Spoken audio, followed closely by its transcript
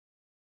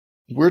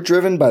We're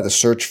driven by the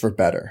search for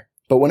better.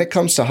 But when it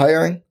comes to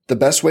hiring, the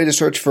best way to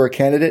search for a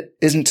candidate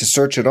isn't to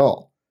search at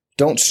all.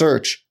 Don't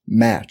search,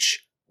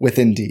 match with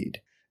Indeed.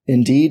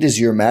 Indeed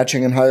is your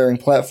matching and hiring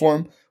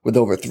platform with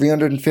over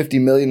 350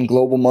 million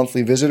global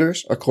monthly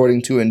visitors,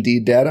 according to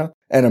Indeed data,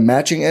 and a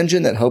matching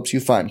engine that helps you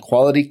find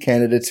quality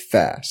candidates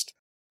fast.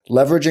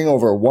 Leveraging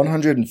over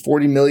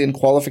 140 million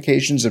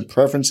qualifications and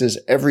preferences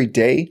every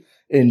day,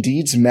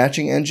 Indeed's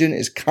matching engine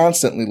is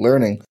constantly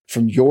learning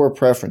from your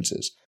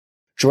preferences.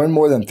 Join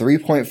more than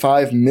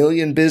 3.5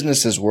 million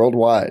businesses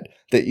worldwide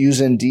that use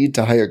Indeed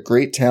to hire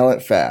great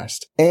talent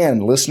fast.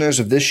 And listeners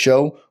of this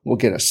show will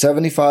get a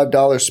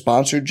 $75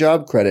 sponsored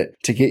job credit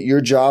to get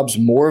your jobs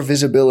more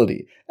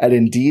visibility at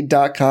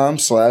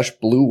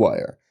Indeed.com/Blue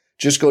Wire.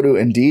 Just go to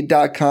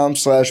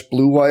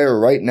Indeed.com/Blue Wire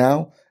right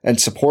now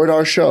and support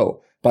our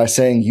show by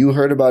saying you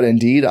heard about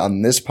Indeed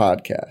on this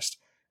podcast.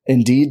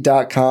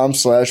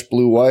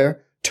 Indeed.com/Blue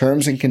Wire.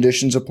 Terms and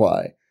conditions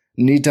apply.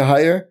 Need to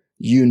hire?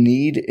 You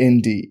need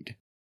Indeed.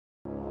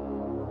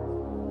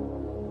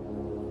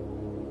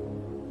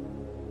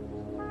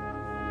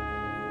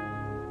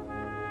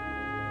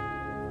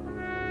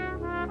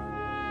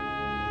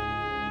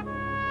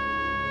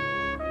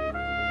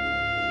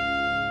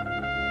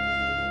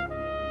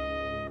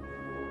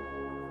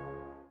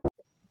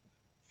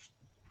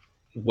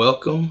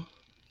 Welcome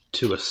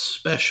to a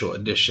special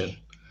edition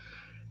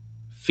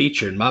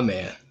featuring my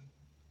man,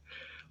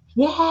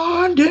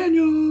 Juan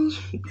Daniels.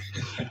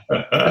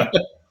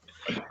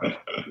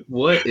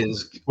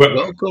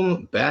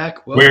 Welcome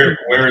back. Where's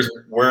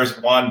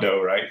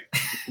Wando, right?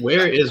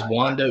 Where is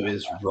Wando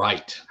is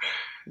right.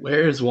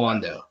 Where is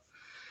Wando?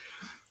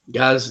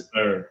 Guys,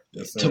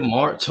 yes,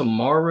 sir.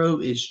 Tomorrow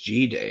is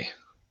G-Day.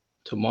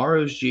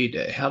 Tomorrow's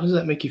G-Day. How does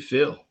that make you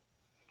feel?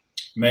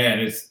 Man,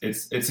 it's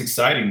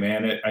exciting,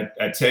 man.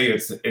 I tell you,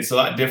 it's a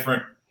lot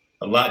different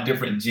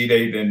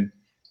G-Day than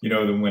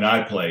when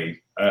I played.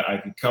 I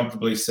could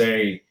comfortably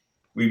say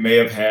we may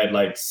have had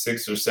like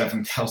 6,000 or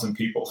 7,000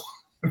 people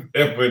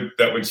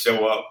that would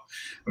show up.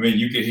 I mean,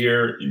 you could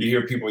hear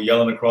people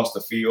yelling across the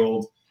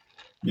field,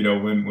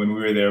 when we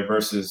were there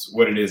versus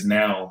what it is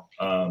now.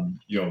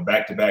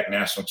 Back-to-back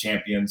national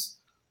champions.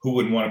 Who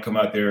wouldn't want to come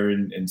out there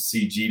and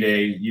see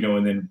G-Day?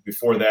 And then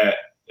before that,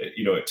 at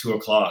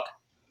 2:00,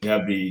 you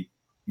have the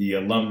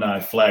alumni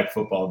flag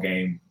football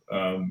game,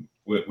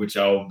 which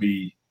I'll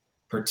be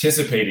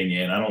participating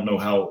in. I don't know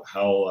how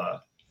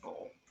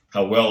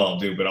well I'll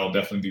do, but I'll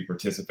definitely be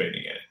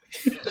participating in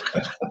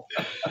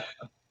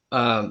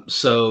it.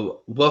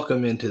 So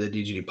welcome into the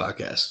DGD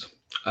podcast.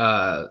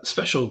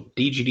 Special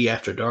DGD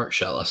After Dark,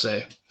 shall I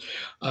say.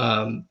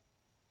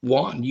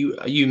 Juan,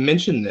 you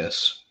mentioned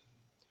this.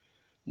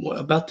 What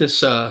about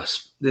this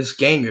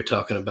game you're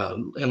talking about?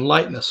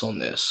 Enlighten us on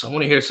this. I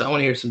want to hear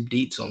some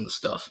deets on the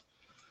stuff.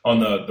 On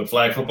the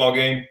flag football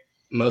game?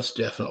 Most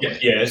definitely.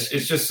 Yeah,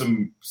 it's just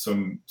some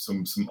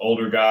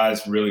older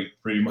guys really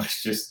pretty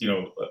much just,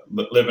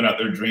 living out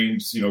their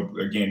dreams,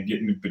 again,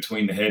 getting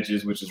between the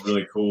hedges, which is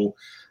really cool.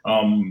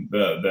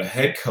 The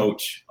head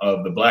coach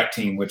of the black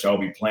team, which I'll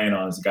be playing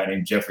on, is a guy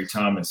named Jeffrey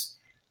Thomas,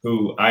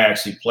 who I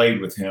actually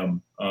played with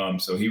him.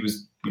 So he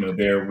was,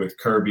 there with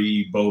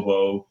Kirby,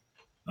 Bobo,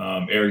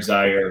 Eric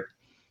Zaire.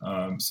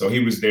 So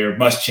he was there.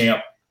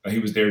 Muschamp, he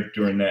was there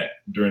during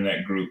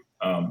that group.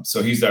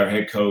 So he's our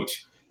head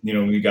coach.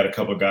 We got a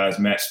couple of guys,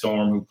 Matt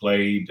Storm, who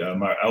played.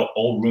 My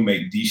old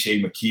roommate,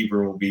 Deshae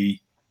McKeever,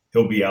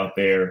 he'll be out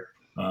there.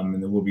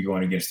 And then we'll be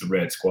going against the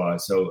Red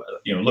Squad. So,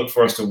 look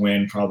for us to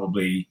win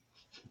probably,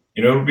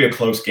 it'll be a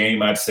close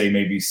game. I'd say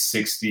maybe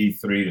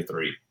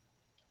 63-3.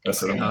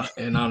 That's what I'm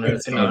in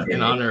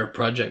honor of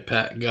Project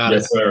Pat. Got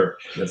it. Sir.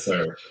 Yes,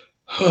 sir.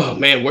 Oh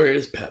man, where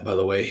is Pat, by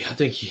the way? I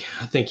think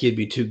he'd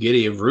be too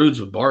giddy if Rudes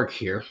would bark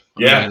here.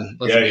 Let's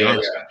be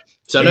honest. Yeah.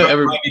 So I know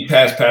everybody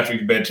past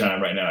Patrick's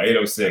bedtime right now,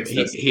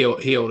 8:06. He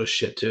old as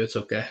shit too. It's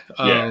okay.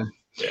 Yeah.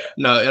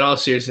 No, in all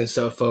seriousness,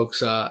 though,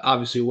 folks,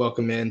 obviously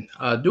welcome in.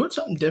 Doing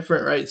something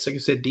different, right? It's like I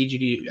said,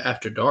 DGD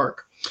After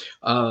Dark.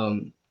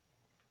 Obviously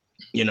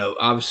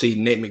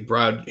Nate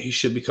McBride, he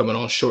should be coming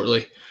on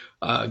shortly,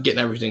 getting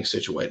everything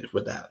situated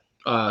with that.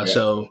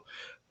 So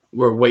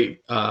we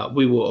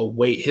will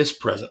await his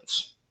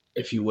presence,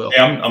 if you will.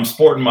 Yeah, I'm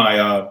sporting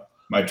my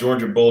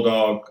Georgia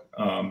Bulldog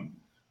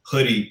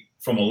hoodie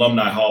from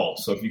Alumni Hall.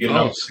 So if you get an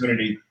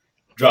opportunity,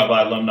 drop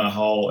by Alumni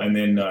Hall. And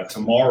then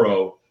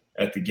tomorrow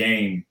at the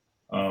game,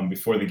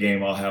 before the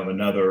game, I'll have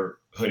another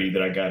hoodie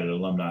that I got at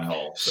Alumni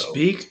Hall. So.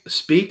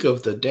 Speak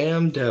of the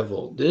damn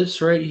devil. This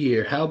right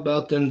here. How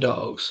about them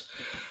dogs?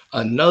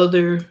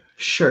 Another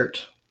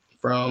shirt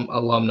from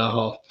Alumni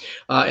Hall.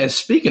 And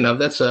speaking of,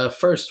 that's a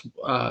first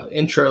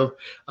intro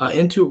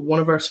into one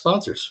of our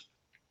sponsors.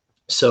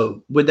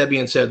 So with that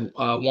being said,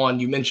 Juan,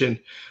 you mentioned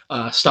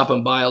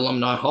stopping by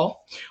Alumni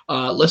Hall.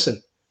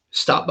 Listen,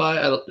 stop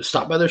by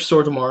their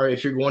store tomorrow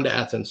if you're going to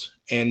Athens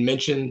and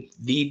mention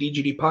the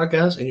DGD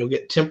podcast and you'll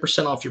get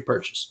 10% off your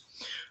purchase.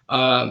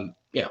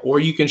 Or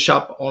you can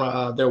shop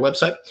on their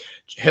website.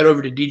 Head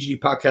over to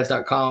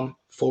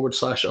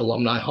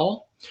dgdpodcast.com/alumni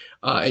hall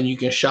and you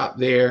can shop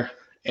there.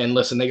 And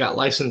listen, they got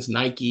licensed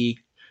Nike,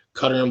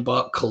 Cutter and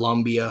Buck,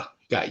 Columbia,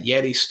 got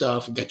Yeti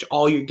stuff, got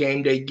all your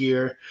game day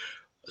gear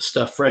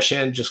stuff fresh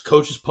in, just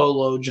coach's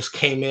polo just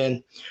came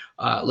in.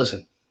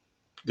 Listen,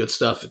 good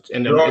stuff.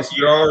 And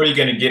you're already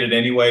going to get it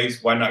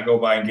anyways. Why not go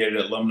by and get it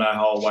at Alumni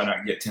Hall? Why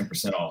not get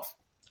 10% off?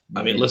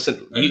 I mean,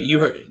 listen, you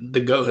heard the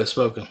GOAT has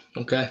spoken.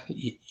 Okay,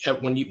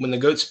 when the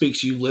GOAT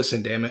speaks, you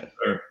listen. Damn it,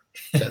 sure.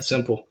 It's that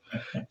simple.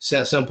 It's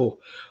that simple.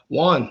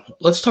 Juan,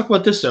 let's talk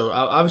about this though.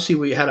 Obviously,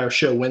 we had our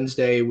show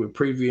Wednesday. We're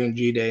previewing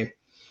G-Day.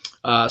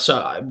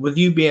 So with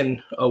you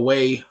being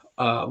away,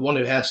 I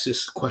wanted to ask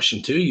this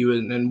question to you.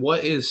 And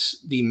what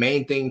is the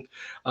main thing?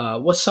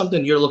 What's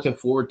something you're looking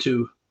forward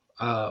to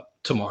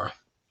tomorrow?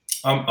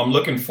 I'm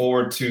looking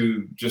forward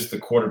to just the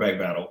quarterback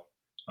battle,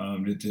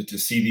 to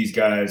see these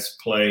guys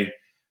play.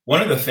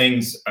 One of the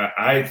things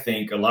I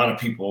think a lot of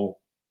people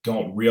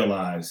don't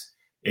realize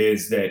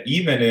is that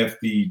even if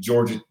the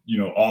Georgia,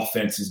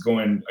 offense is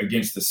going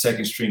against the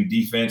second string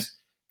defense,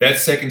 that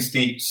second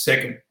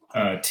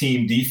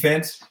team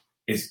defense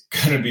is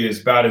going to be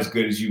about as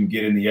good as you can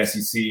get in the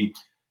SEC,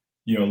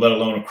 let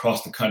alone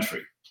across the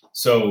country.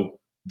 So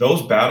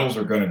those battles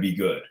are going to be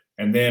good.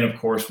 And then, of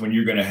course, when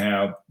you're going to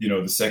have,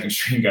 the second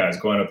string guys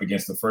going up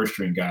against the first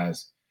string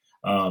guys,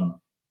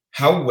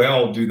 how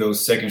well do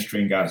those second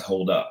string guys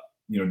hold up?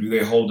 Do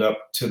they hold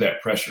up to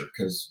that pressure?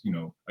 Because,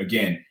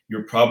 again,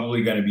 you're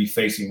probably going to be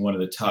facing one of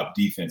the top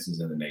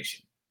defenses in the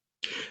nation.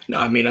 No,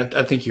 I mean,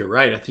 I think you're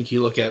right. I think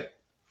you look at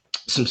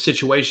some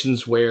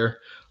situations where,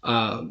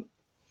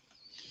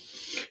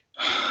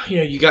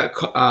 you got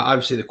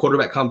obviously the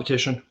quarterback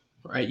competition,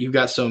 right? You've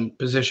got some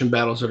position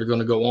battles that are going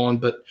to go on,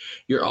 but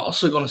you're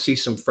also going to see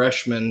some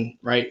freshmen,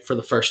 right, for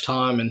the first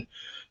time. And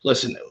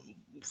listen,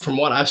 from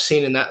what I've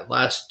seen in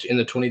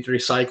the 23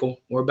 cycle,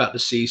 we're about to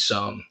see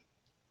some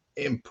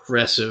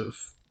impressive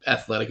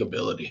athletic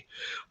ability.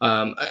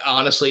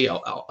 Honestly,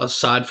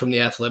 aside from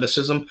the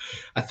athleticism,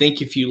 I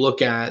think if you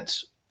look at,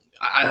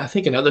 I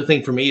think another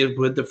thing for me is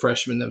with the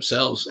freshmen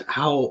themselves,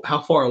 how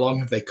far along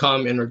have they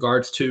come in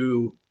regards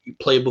to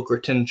playbook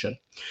retention?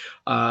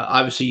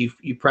 Obviously,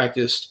 you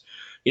practiced.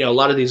 A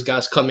lot of these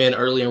guys come in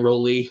early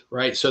enrollee,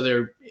 right?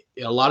 So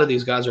a lot of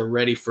these guys are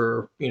ready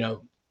for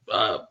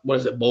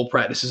bowl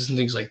practices and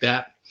things like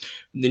that.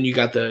 And then you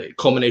got the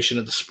culmination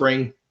of the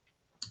spring.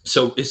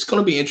 So it's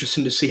going to be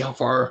interesting to see how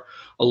far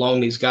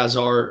along these guys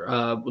are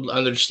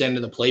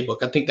understanding the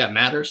playbook. I think that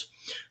matters.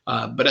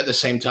 But at the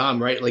same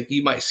time, right, like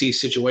you might see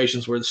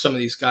situations where some of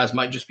these guys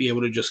might just be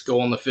able to just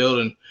go on the field.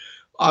 And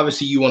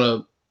obviously you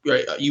want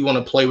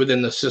to play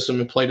within the system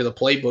and play to the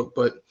playbook.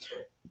 But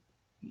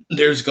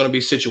there's going to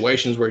be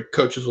situations where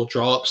coaches will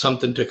draw up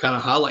something to kind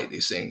of highlight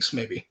these things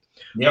maybe.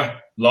 Yeah.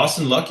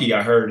 Lawson Lucky,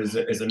 I heard, is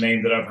a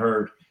name that I've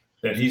heard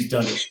that he's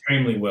done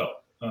extremely well.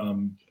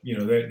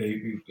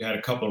 They had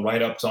a couple of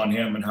write-ups on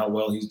him and how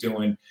well he's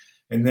doing.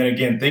 And then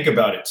again, think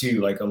about it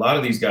too. Like a lot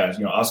of these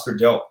guys, Oscar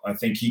Delp, I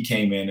think he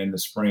came in the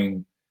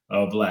spring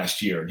of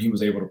last year and he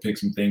was able to pick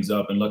some things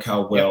up and look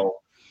how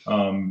well,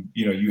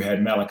 you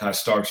had Malachi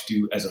Starks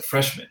do as a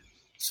freshman.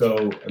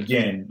 So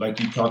again, like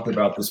you talked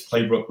about this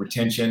playbook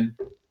retention,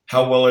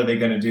 how well are they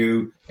going to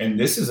do? And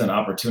this is an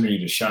opportunity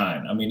to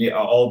shine. I mean,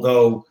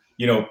 although,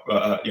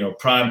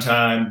 prime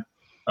time,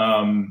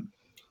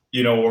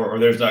 or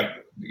there's not,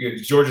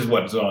 Georgia's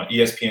is on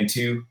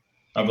ESPN2,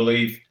 I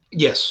believe.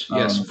 Yes,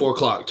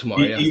 4:00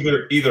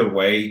 tomorrow. Either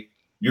way,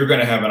 you're going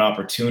to have an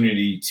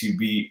opportunity to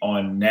be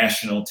on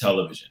national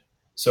television.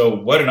 So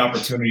what an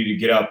opportunity to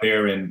get out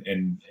there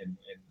and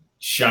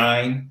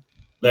shine,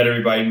 let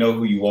everybody know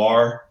who you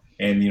are,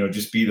 and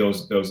just be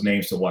those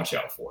names to watch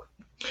out for.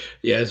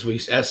 Yeah,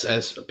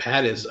 as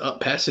Pat is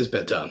up past his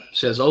bedtime,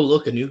 says, "Oh,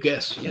 look, a new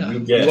guest." Yeah, new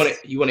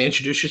guest. You want to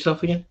introduce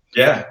yourself again?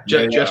 Yeah,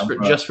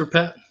 just for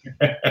Pat.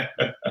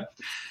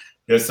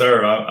 Yes,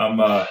 sir. I'm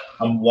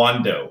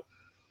Wando.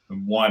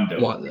 I'm Wando.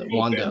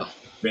 Wando.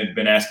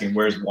 Been asking,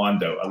 where's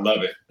Wando? I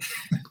love it.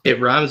 It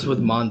rhymes with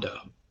Mondo.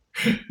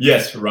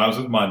 Yes, it rhymes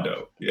with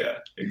Mondo. Yeah,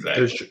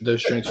 exactly.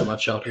 Those drinks from my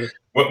childhood.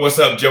 What's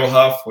up, Joe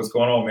Huff? What's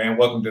going on, man?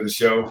 Welcome to the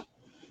show.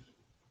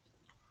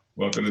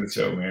 Welcome to the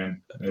show,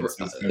 man.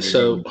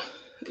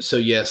 So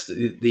yes,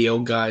 the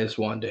old guy is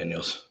Juan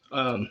Daniels.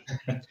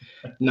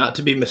 Not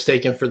to be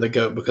mistaken for the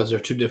GOAT because they're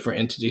two different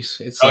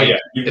entities.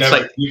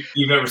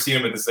 You've never seen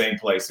them at the same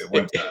place at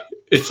one time.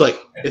 It's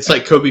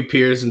like Kobe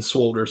Pierce and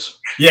Swolders.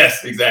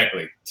 Yes,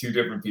 exactly. Two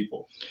different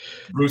people.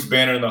 Bruce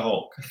Banner and the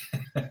Hulk.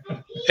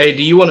 Hey,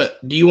 do you want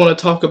to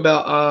talk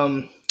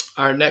about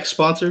our next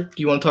sponsor?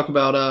 Do you want to talk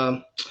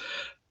about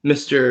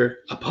Mr.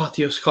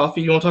 Apotheos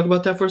Coffee? You want to talk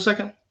about that for a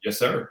second? Yes,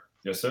 sir.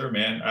 Yes, sir,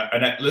 man.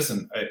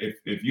 Listen,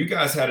 if you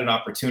guys had an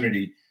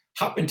opportunity,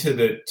 hop into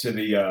the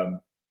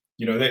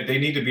they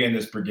need to be in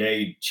this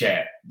brigade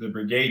chat. The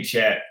brigade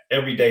chat,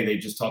 every day they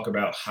just talk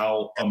about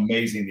how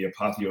amazing the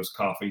Apotheos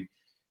coffee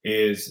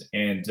is.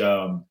 And,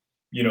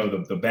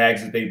 the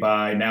bags that they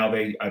buy now,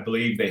 I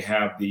believe they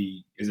have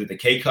is it the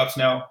K-Cups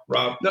now,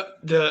 Rob? No,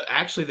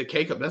 the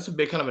K-Cup, that's a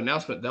big kind of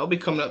announcement. That'll be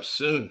coming up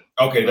soon.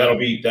 Okay. That'll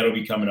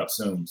be coming up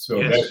soon.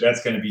 So yes.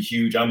 That's going to be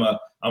huge. I'm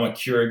I'm a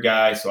Cure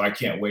guy, so I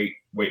can't wait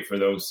for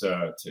those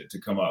to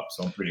come up.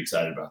 So I'm pretty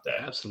excited about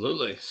that.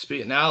 Absolutely.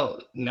 Speaking now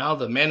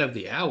the man of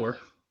the hour,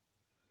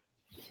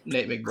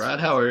 Nate McBride.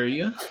 How are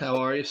you? How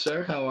are you,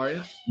 sir? How are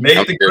you?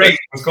 Nate the Great.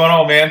 What's going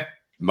on, man?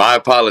 My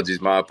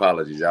apologies. I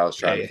was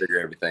trying to figure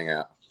everything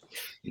out.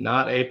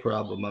 Not a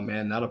problem, my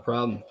man. Not a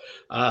problem.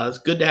 It's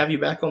good to have you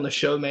back on the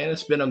show, man.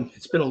 It's been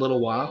a little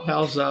while.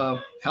 How's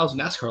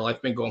NASCAR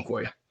life been going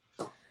for you?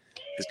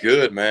 It's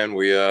good, man.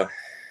 We're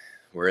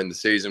in the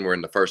season. We're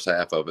in the first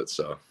half of it,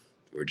 so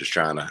we're just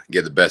trying to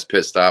get the best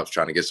pit stops,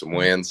 trying to get some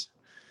wins.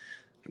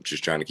 I'm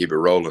just trying to keep it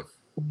rolling.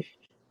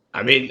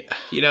 I mean,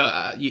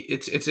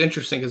 it's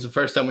interesting because the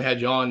first time we had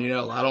you on,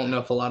 I don't know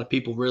if a lot of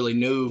people really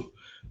knew,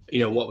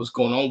 what was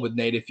going on with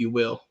Nate, if you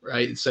will,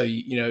 right? So,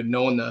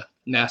 knowing the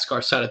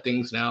NASCAR side of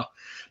things now,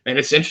 man,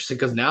 it's interesting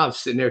because now I'm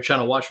sitting there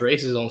trying to watch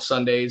races on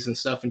Sundays and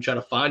stuff and try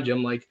to find you.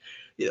 I'm like,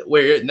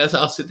 where? And that's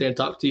how I'll sit there and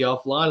talk to you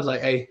offline. It's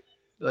like, hey,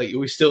 like, are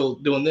we still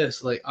doing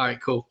this? Like, all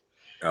right, cool.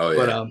 Oh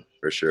yeah, but,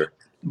 for sure.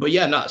 But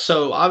yeah,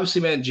 so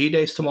obviously, man,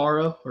 G-Day's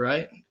tomorrow,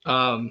 right?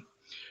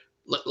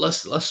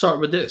 Let's start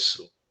with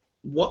this.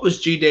 What was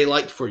G-Day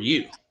like for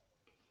you?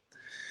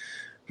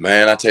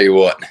 Man, I tell you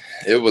what,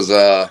 it was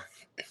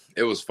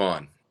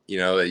fun.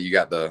 You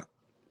got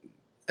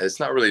it's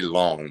not really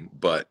long,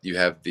 but you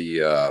have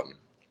the,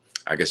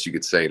 I guess you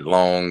could say,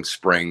 long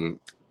spring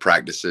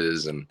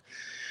practices, and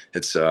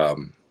it's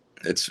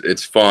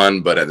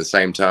fun, but at the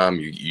same time,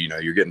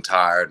 you're getting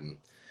tired and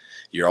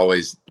you're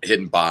always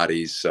hitting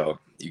bodies. So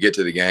you get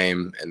to the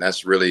game, and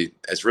it's really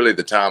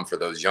the time for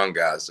those young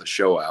guys to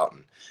show out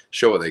and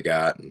show what they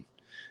got. And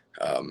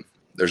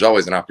there's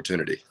always an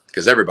opportunity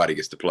because everybody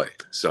gets to play.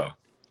 So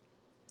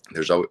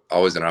there's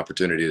always an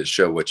opportunity to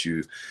show what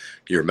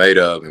you're made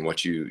of and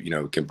what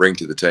you can bring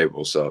to the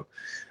table. So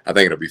I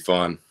think it'll be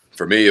fun.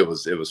 For me, it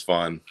was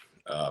fun,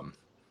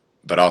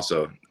 but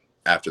also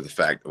after the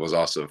fact, it was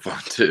also fun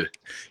to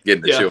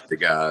getting to chill with the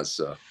guys.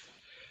 So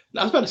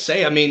I was about to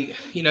say, I mean,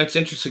 it's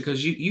interesting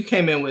because you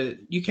came in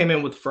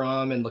with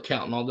Fromm and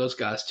LeCount and all those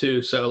guys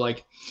too. So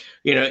like,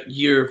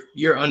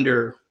 you're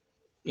under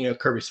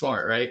Kirby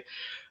Smart, right?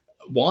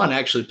 Juan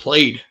actually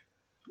played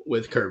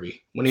with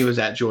Kirby when he was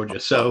at Georgia.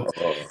 So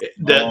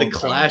the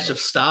clash of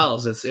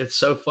styles, it's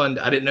so fun.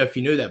 I didn't know if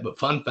you knew that, but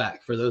fun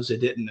fact for those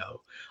that didn't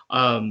know.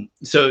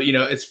 So,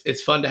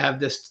 it's fun to have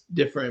this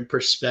different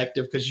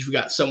perspective because you've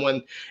got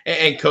someone,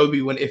 and Kobe,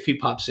 if he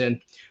pops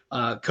in,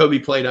 Kobe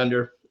played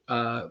under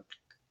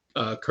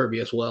Kirby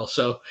as well.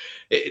 So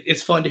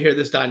it's fun to hear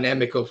this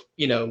dynamic of,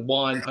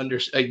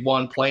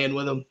 Juan playing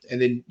with him,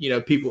 and then,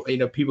 people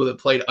that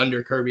played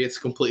under Kirby, it's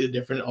completely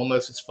different.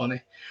 Almost, it's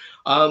funny.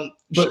 But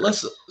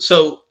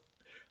sure.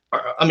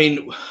 I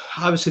mean,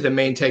 obviously the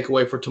main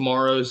takeaway for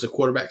tomorrow is the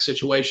quarterback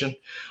situation.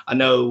 I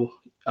know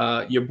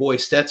your boy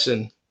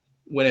Stetson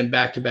winning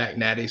back-to-back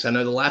natties. I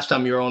know the last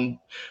time you were on,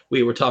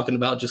 we were talking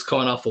about just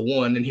coming off of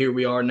one, and here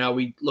we are now.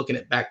 We looking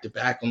at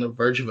back-to-back on the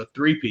verge of a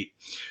three-peat.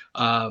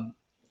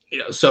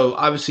 So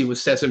obviously with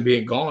Stetson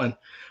being gone,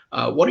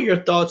 what are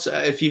your thoughts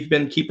if you've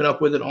been keeping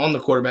up with it on the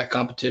quarterback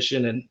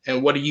competition,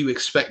 and what do you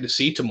expect to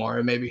see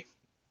tomorrow, maybe?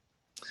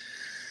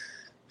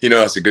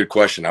 That's a good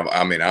question.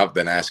 I've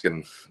been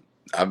asking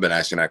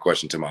that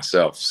question to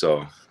myself.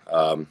 So,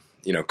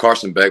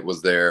 Carson Beck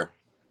was there,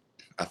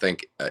 I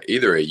think,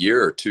 either a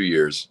year or 2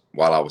 years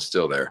while I was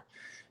still there,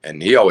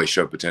 and he always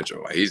showed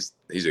potential. He's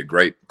a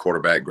great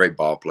quarterback, great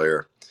ball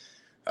player.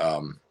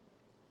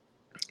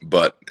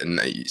 But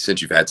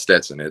since you've had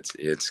Stetson,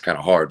 it's kind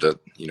of hard to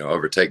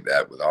overtake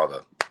that with all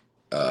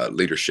the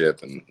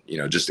leadership and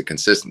just the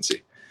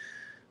consistency.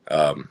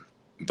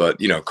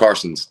 But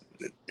Carson's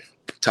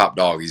top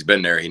dog. He's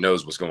been there. He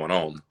knows what's going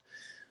on.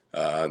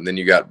 And then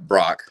you got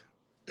Brock.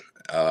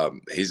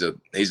 He's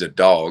a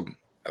dog,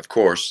 of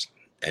course,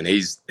 and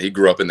he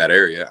grew up in that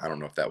area. I don't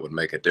know if that would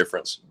make a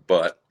difference,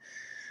 but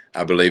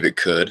I believe it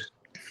could.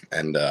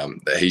 And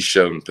he's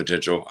shown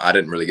potential. I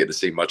didn't really get to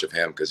see much of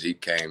him because he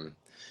came,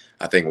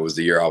 I think it was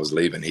the year I was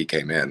leaving, he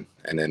came in.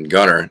 And then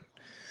Gunner,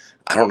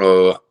 I don't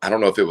know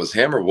if it was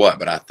him or what,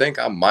 but I think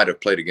I might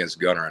have played against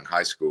Gunner in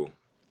high school.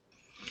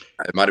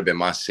 It might have been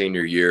my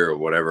senior year or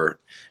whatever,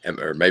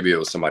 or maybe it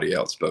was somebody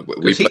else. But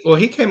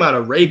he came out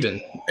of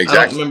Raven. Exactly.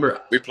 I don't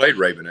remember. We played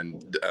Raven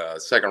in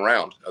second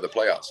round of the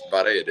playoffs.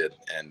 Vadea did,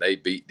 and they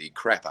beat the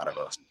crap out of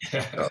us.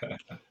 So,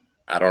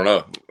 I don't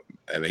know.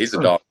 I mean, he's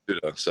a dog too,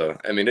 though. So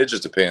it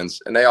just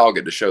depends, and they all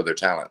get to show their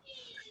talent.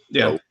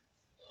 Yeah.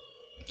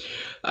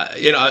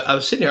 I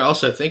was sitting here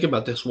also thinking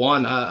about this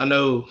one. I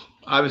know.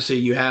 Obviously,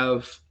 you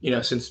have,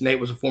 since Nate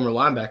was a former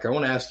linebacker, I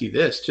want to ask you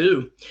this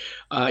too.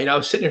 I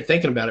was sitting here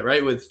thinking about it,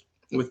 right?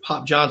 With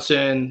Pop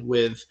Johnson,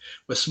 with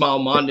Smile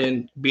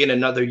Mondin being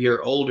another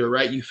year older,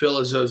 right? You feel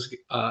as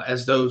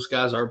those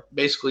guys are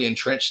basically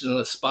entrenched in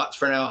the spots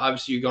for now.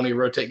 Obviously, you're going to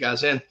rotate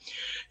guys in,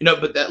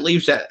 but that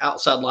leaves that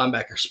outside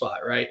linebacker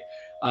spot, right?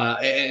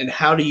 And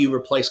how do you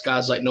replace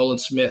guys like Nolan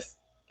Smith,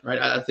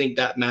 right? I think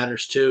that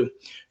matters too.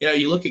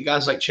 You look at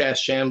guys like Chaz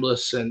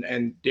Chambliss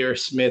and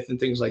Darius Smith and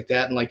things like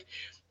that, and like,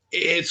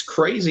 it's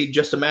crazy,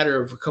 just a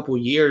matter of a couple of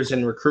years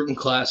in recruiting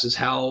classes,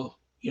 how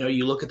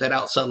you look at that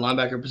outside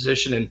linebacker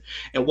position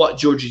and what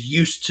Georgia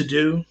used to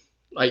do,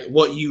 like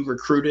what you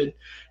recruited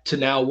to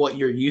now what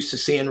you're used to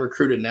seeing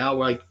recruited now.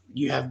 Like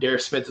you have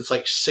Darius Smith that's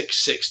like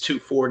 6'6",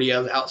 240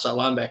 as an outside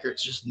linebacker.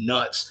 It's just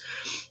nuts.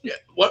 Yeah.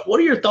 What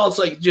are your thoughts,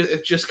 like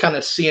just kind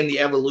of seeing the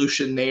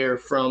evolution there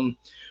from,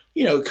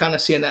 kind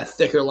of seeing that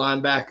thicker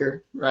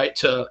linebacker, right,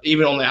 to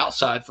even on the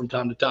outside from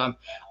time to time,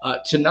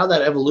 to now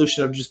that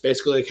evolution of just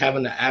basically like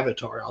having an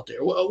avatar out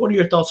there. What are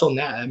your thoughts on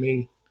that? I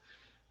mean,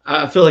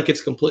 I feel like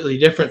it's completely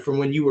different from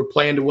when you were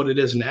playing to what it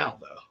is now,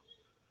 though.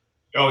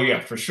 Oh yeah,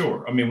 for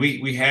sure. I mean,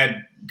 we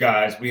had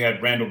guys. We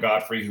had Randall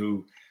Godfrey,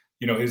 who,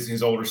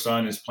 his older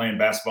son is playing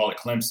basketball at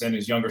Clemson.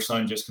 His younger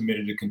son just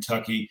committed to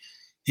Kentucky.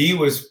 He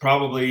was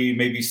probably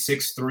maybe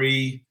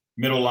 6'3",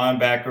 middle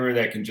linebacker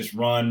that can just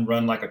run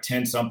like a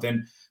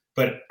 10-something.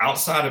 But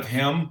outside of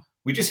him,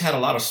 we just had a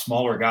lot of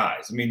smaller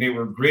guys. I mean, they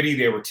were gritty,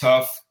 they were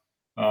tough.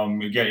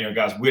 We got,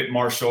 guys, Whit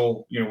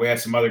Marshall. We had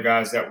some other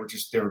guys that were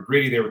they were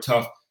gritty, they were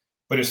tough.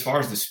 But as far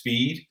as the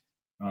speed,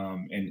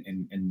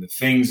 and the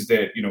things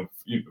that,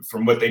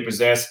 from what they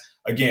possess,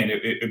 again,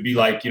 it'd be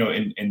like,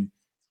 and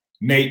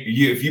Nate,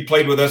 if you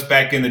played with us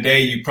back in the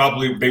day, they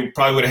probably would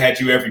have had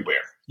you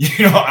everywhere,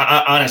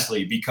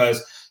 honestly,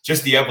 because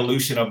just the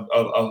evolution of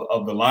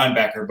the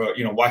linebacker. But,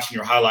 watching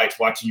your highlights,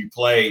 watching you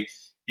play,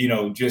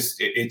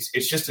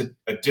 it's just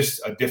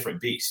a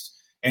different beast.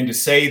 And to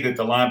say that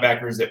the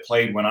linebackers that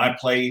played when I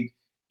played,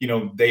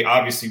 they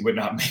obviously would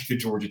not make the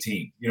Georgia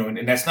team,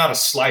 and that's not a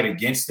slight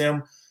against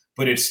them.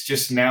 But it's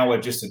just now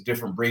just a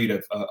different breed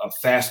of a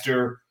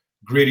faster,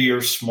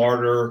 grittier,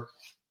 smarter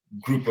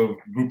group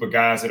of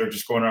guys that are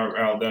just going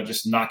around there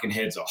just knocking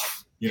heads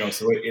off.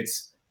 So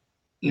it's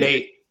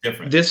Nate.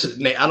 Different. This is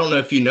Nate. I don't know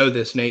if you know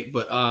this, Nate,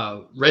 but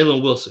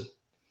Raylan Wilson,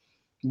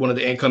 one of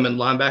the incoming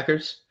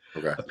linebackers,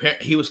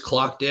 apparently he was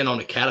clocked in on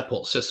a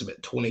catapult system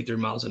at 23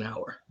 miles an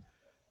hour.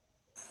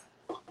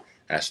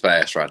 That's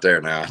fast right there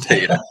now, I tell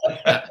you.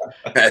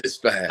 That is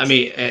fast. I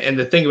mean, and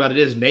the thing about it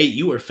is, Nate,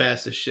 you were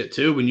fast as shit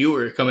too when you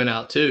were coming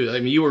out too. I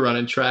mean, you were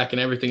running track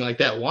and everything like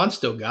that. Juan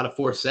still got a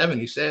 4.7,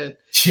 he said.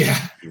 Yeah,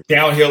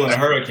 downhill in a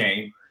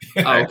hurricane.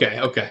 Oh,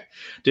 okay.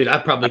 Dude, I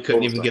probably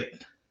couldn't even get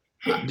it.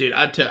 Dude,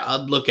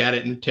 I'd look at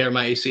it and tear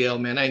my ACL,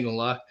 man. I ain't gonna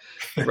lie.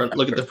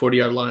 Look at the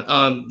 40-yard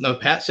line. No,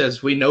 Pat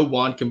says we know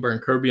Juan can burn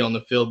Kirby on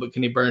the field, but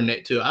can he burn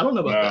Nate too? I don't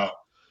know about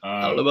that.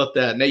 I don't know about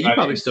that. Nate, you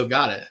probably still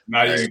got it.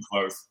 Not even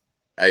close.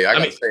 Hey, I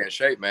got to stay in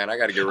shape, man. I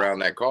got to get around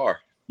that car.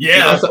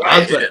 Yeah, I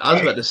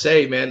was about to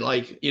say, man,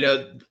 like,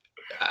 a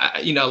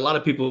lot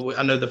of people,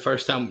 I know the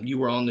first time you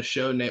were on the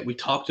show, Nate, we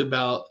talked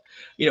about,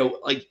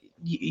 like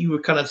you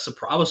were kind of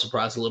surprised. I was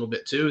surprised a little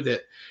bit too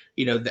that,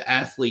 the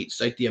athletes,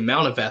 like the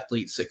amount of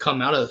athletes that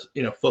come out of,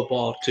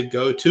 football to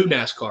go to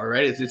NASCAR,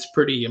 right? It's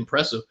pretty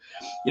impressive.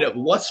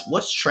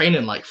 What's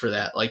training like for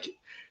that? Like,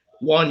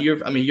 Juan,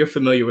 you're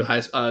familiar with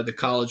the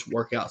college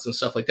workouts and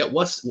stuff like that.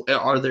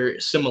 Are there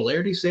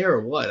similarities there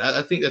or what?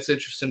 I think that's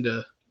interesting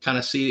to kind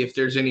of see if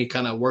there's any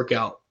kind of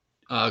workout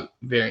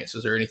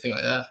variances or anything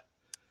like that.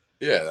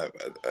 Yeah,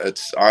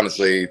 it's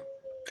honestly,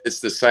 it's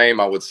the same.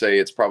 I would say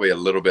it's probably a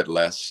little bit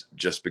less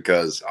just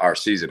because our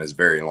season is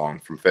very long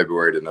from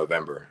February to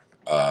November.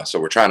 So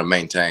we're trying to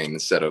maintain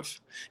instead of,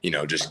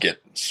 just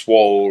get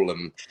swole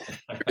and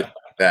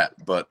that.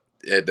 But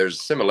there's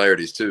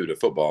similarities too to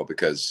football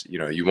because,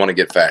 you want to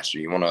get faster.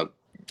 You want to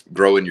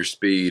grow in your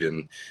speed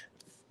and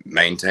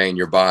maintain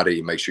your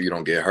body, make sure you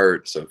don't get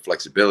hurt. So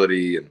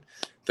flexibility and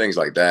things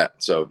like that.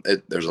 So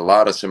there's a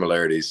lot of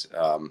similarities.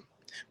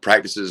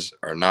 Practices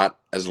are not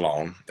as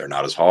long. They're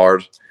not as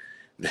hard.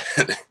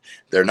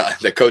 They're not,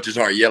 the coaches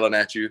aren't yelling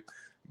at you,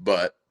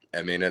 but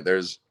I mean,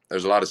 there's a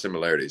lot of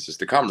similarities. It's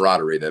the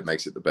camaraderie that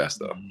makes it the best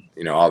though.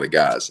 All the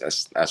guys,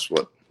 that's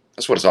what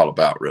it's all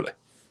about really.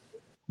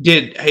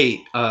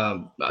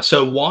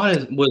 So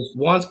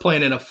Juan's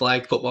playing in a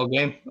flag football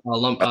game,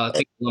 I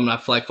think alumni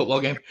flag football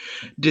game.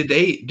 Did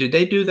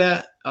they do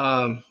that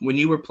when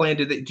you were playing?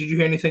 Did you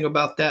hear anything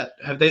about that?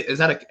 Is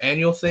that an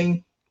annual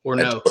thing or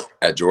no?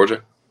 At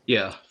Georgia?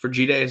 Yeah, for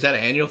G-Day, is that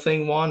an annual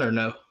thing, Juan, or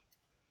no?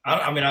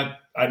 I mean,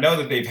 I know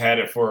that they've had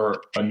it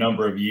for a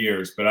number of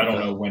years, but I don't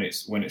know when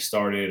it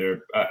started,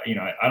 or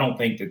I don't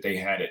think that they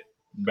had it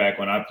back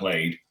when I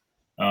played.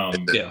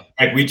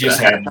 Like we just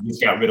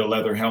got rid of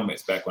leather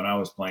helmets back when I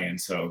was playing.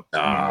 So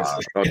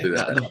don't do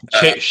that.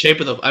 The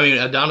shape of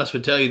Adonis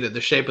would tell you that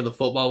the shape of the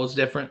football was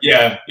different.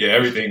 Yeah,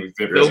 everything was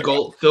different.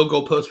 Field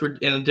goal posts were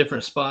in a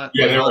different spot.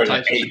 Yeah, there was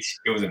an 8.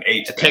 It was an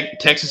 8.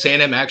 Texas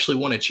A&M actually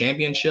won a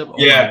championship.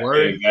 Yeah,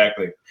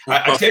 exactly.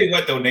 I tell you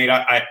what, though, Nate,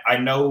 I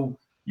know,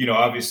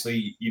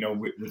 obviously,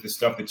 with the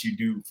stuff that you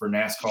do for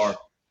NASCAR.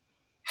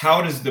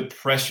 How does the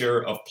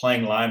pressure of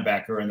playing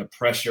linebacker and the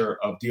pressure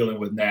of dealing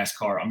with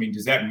NASCAR, I mean,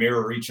 does that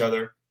mirror each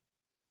other?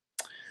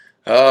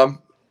 I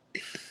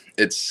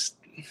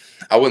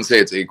wouldn't say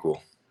it's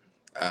equal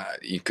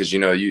because,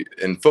 you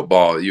in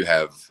football, you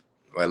have,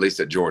 well, at least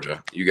at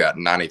Georgia, you got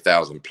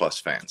 90,000 plus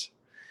fans.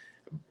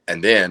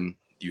 And then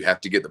you have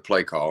to get the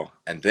play call.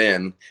 And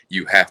then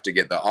you have to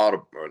get the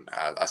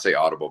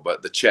audible,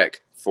 but the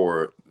check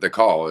for the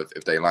call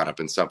if they line up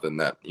in something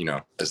that,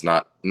 is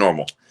not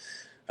normal.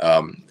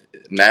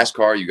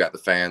 NASCAR, you got the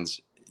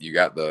fans, you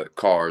got the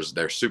cars,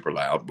 they're super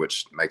loud,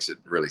 which makes it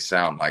really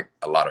sound like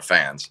a lot of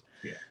fans.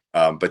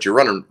 Yeah. But you're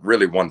running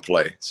really one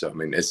play. So, I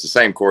mean, it's the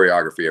same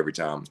choreography every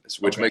time,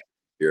 which makes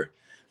it easier.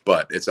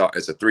 But it's a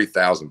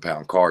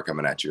 3,000-pound car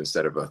coming at you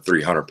instead of a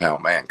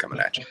 300-pound man coming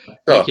at you.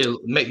 So,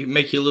 make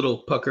you a little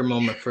pucker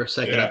moment for a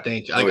second. Yeah. I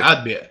think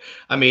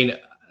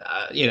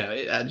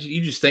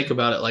you just think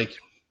about it like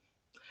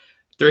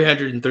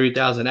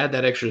 303,000. Add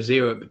that extra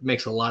zero, it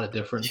makes a lot of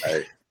difference.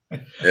 Hey,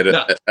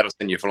 that'll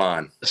send you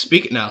flying.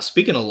 Speaking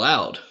of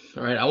loud,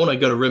 all right, I want to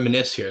go to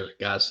reminisce here,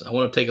 guys. I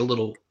want to take a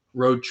little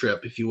road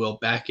trip, if you will,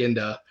 back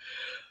into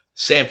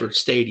Sanford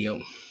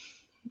Stadium.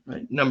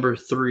 Right, number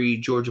 3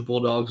 Georgia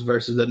Bulldogs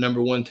versus the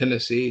number 1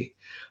 Tennessee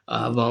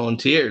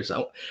Volunteers.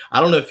 I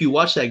don't know if you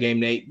watched that game,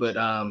 Nate, but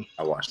I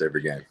watched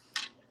every game.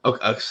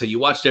 Okay, so you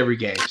watched every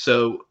game.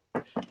 So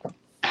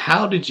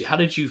how did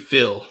you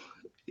feel,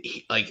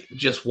 like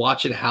just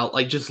watching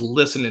just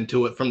listening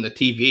to it from the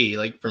TV?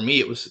 Like for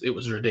me, it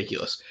was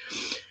ridiculous.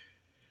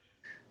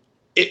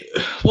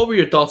 What were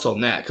your thoughts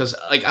on that? Because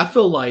like I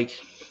feel like,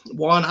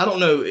 Juan, I don't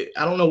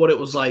know what it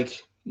was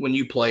like when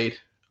you played,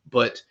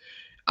 but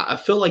I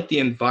feel like the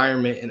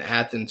environment in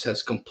Athens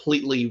has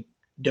completely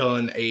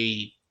done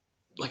a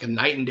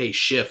night and day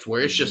shift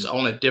where it's just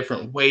on a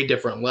way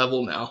different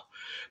level now.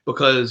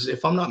 Because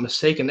if I'm not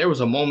mistaken, there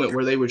was a moment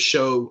where they would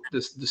show the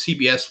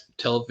CBS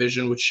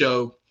television would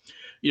show,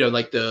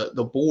 like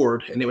the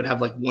board, and it would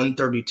have like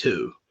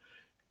 132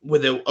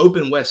 with an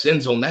open west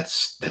end zone.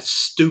 That's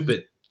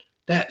stupid.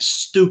 That's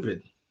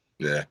stupid.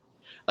 Yeah.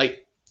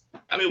 Like,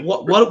 I mean,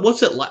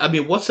 what's it like? I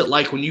mean, what's it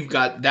like when you've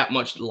got that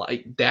much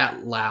like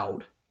that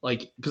loud?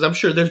 Like, because I'm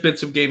sure there's been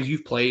some games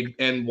you've played,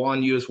 and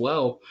Juan, you as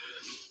well,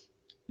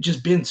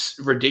 just been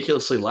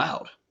ridiculously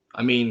loud.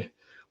 I mean,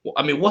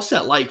 what's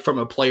that like from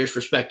a player's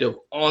perspective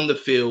on the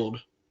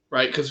field,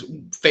 right? Because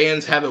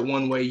fans have it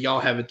one way, y'all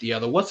have it the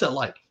other. What's that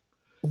like?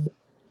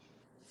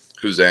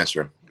 Who's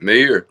answering?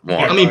 Me or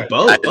Juan? I mean,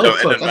 both. It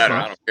doesn't matter.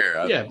 I don't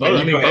care. Yeah,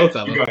 both. Both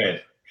of them. You go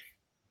ahead.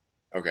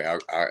 Okay,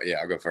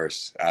 I'll go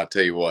first. I'll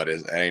tell you what,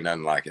 it ain't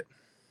nothing like it.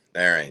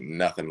 There ain't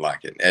nothing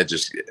like it.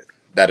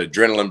 That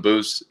adrenaline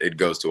boost, it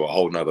goes to a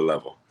whole nother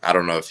level. I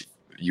don't know if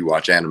you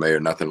watch anime or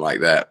nothing like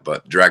that,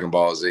 but Dragon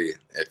Ball Z,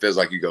 it feels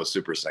like you go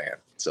Super Saiyan.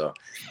 So,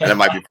 and it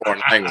might be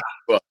foreign language,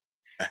 but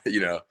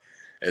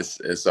it's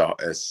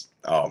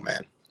oh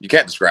man, you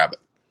can't describe it,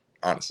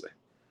 honestly.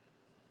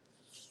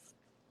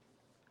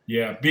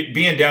 Yeah,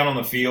 being down on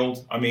the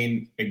field. I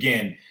mean,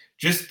 again,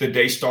 just the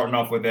day starting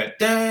off with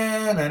that,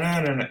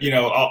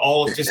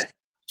 all of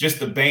just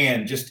the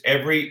band, just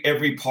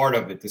every part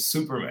of it, the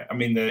Superman. I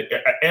mean,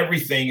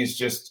 everything is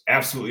just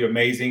absolutely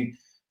amazing.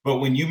 But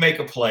when you make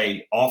a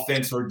play,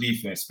 offense or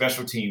defense,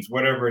 special teams,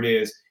 whatever it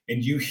is,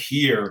 and you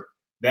hear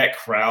that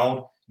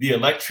crowd, the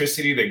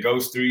electricity that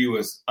goes through you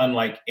is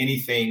unlike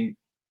anything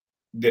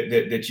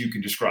that you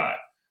can describe.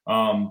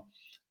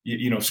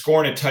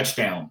 Scoring a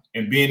touchdown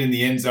and being in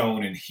the end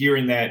zone and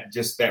hearing that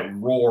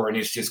roar, and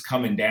it's just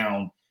coming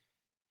down.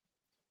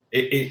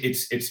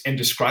 It's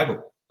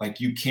indescribable. Like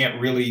you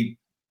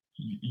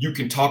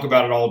can talk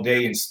about it all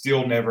day and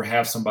still never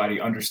have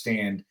somebody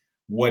understand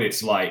what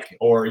it's like.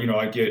 Or,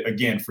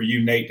 again, for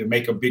you, Nate, to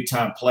make a big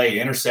time play,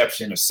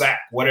 interception, a sack,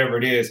 whatever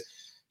it is,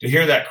 to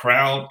hear that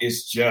crowd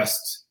is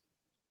just,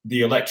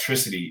 the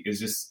electricity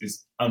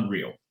is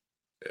unreal.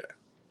 Yeah,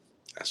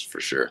 that's for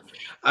sure.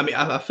 I mean,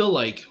 I feel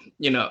like,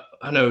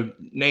 I know,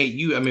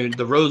 Nate,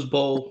 the Rose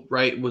Bowl,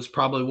 right, was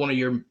probably one of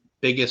your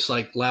biggest,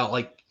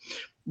 loud,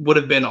 would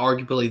have been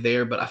arguably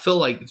there, but I feel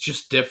like it's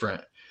just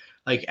different.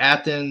 Like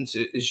Athens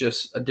is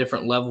just a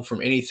different level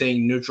from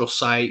anything neutral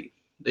site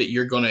that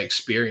you're going to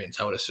experience,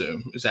 I would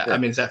assume. Is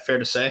that fair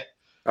to say?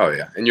 Oh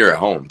yeah. And you're at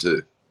home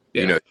too.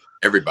 Yeah.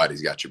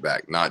 Everybody's got your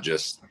back, not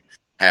just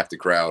half the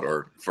crowd,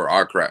 or for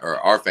our crowd or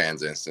our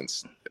fans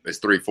instance, it's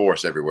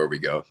 3/4 everywhere we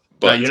go.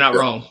 But no, you're not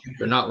wrong.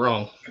 You're not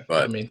wrong.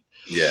 But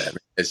yeah,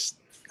 it's,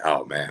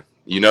 oh man,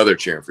 they're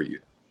cheering for you.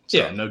 So.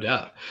 Yeah, no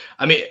doubt.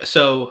 I mean,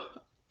 so,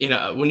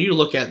 when you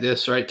look at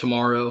this, right,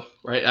 tomorrow,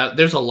 right,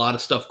 there's a lot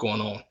of stuff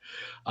going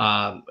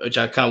on, which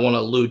I kind of want to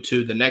allude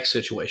to the next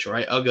situation,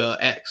 right?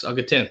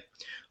 UGA 10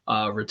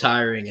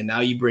 retiring, and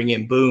now you bring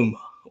in Boom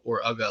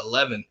or UGA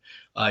 11.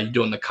 You're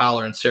doing the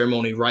collar and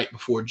ceremony right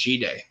before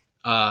G-Day.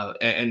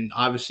 And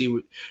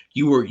obviously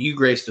you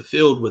graced the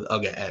field with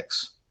UGA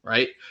X,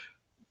 right?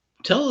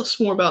 Tell us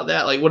more about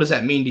that. Like, what does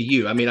that mean to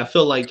you? I mean, I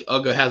feel like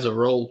UGA has a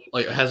role,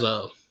 has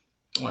a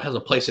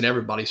place in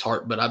everybody's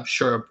heart, but I'm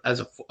sure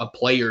as a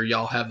player,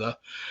 y'all have a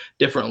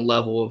different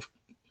level of,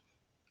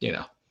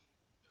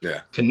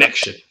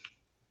 connection.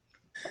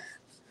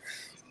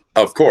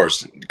 Of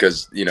course,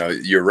 because,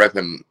 you're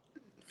repping,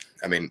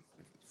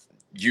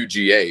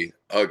 UGA,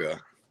 UGA,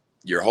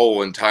 your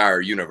whole entire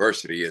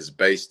university is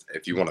based,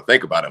 if you want to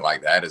think about it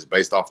like that, is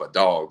based off a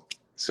dog.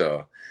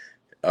 So,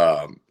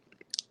 I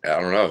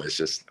don't know. It's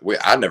just,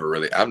 I've never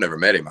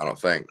met him, I don't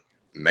think.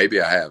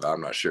 Maybe I have, I'm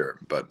not sure.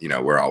 But,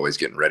 we're always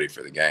getting ready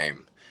for the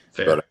game.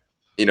 Fair. But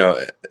you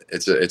know,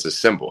 it's a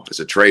symbol. It's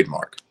a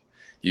trademark.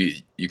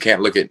 You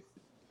can't look at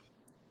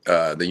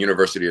the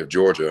University of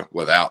Georgia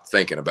without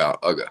thinking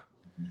about UGA.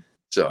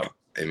 So,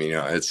 I mean, you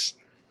know, it's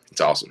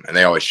awesome. And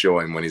they always show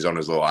him when he's on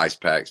his little ice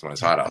packs when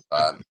it's hot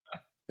outside.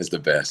 It's the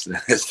best.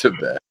 It's the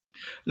best.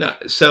 No,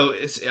 so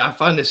I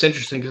find this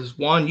interesting because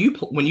Juan,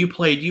 when you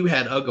played, you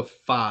had UGA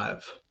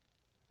 5,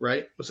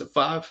 right? Was it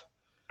 5?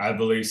 I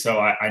believe so.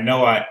 I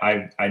know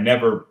I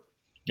never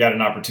got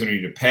an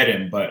opportunity to pet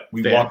him, but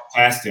we walked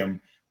past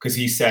him because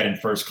he sat in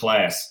first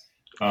class.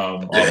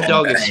 That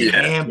dog is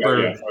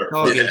hampered.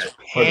 Dog is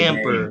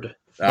hampered.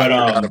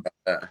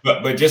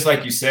 But just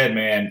like you said,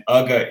 man,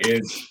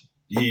 UGA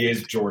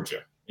is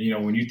Georgia. You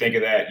know, when you think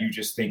of that, you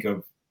just think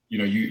of, you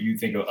know, you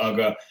think of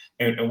UGA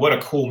and what a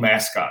cool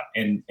mascot.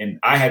 And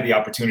I had the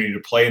opportunity to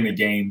play in the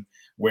game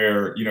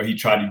where, you know, he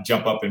tried to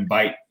jump up and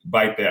bite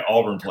that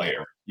Auburn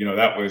player. You know,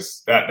 that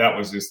was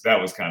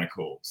kind of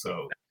cool.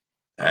 So,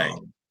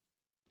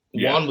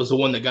 Juan was the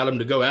one that got him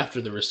to go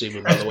after the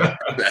receiver, by the way.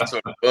 That's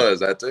what it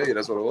was. I tell you,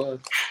 that's what it was.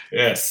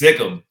 Yeah, sick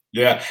him.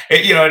 Yeah,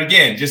 and, you know, and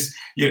again, just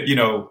you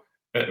know,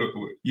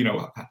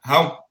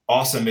 how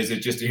awesome is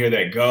it just to hear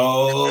that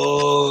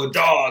go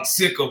dog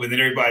sick him, and then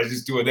everybody's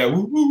just doing that.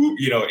 Woo, woo, woo.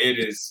 You know, it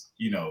is.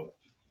 You know,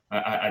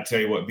 I tell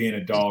you what, being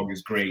a dog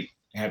is great.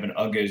 Having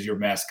UGA as your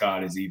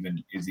mascot is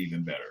even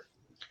better.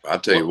 I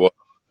tell you what,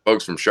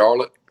 folks from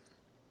Charlotte,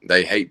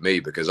 they hate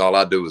me because all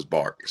I do is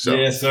bark. So.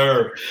 Yes,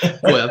 sir.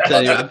 Well,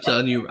 I'm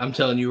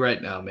telling you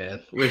right now,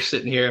 man. We're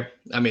sitting here.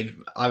 I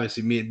mean,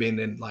 obviously, me being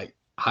in like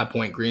High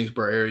Point,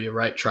 Greensboro area,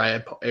 right,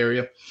 Triad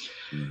area.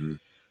 Mm-hmm.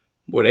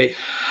 Boy,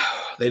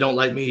 they don't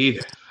like me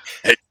either.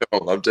 Hey,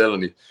 I'm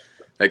telling you,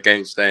 they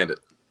can't stand it.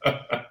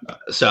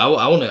 So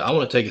I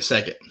want to take a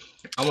second.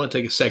 I want to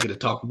take a second to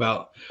talk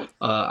about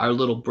our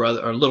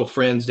little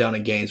friends down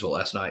in Gainesville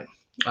last night.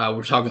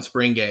 We're talking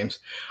spring games.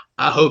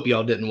 I hope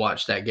y'all didn't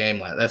watch that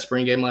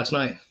spring game last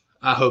night.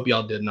 I hope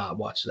y'all did not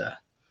watch that.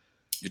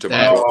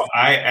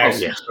 I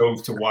actually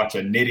chose to watch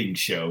a knitting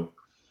show,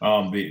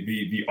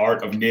 the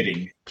art of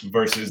knitting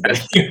versus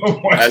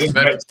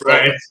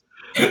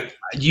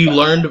You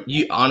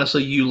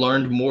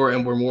learned more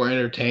and were more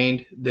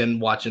entertained than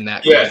watching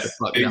that. Yes,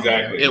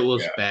 exactly. It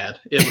was bad.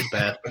 It was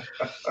bad.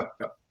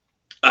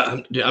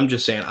 I'm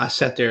just saying. I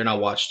sat there and I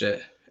watched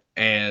it,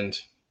 and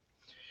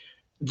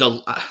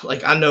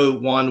I know,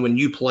 Juan, when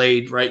you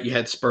played, right, you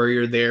had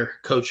Spurrier there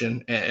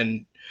coaching,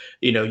 and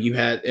you know, you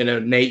had, you know,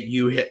 Nate,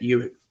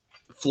 you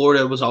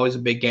Florida was always a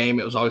big game.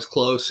 It was always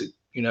close,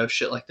 you know,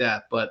 shit like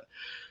that. But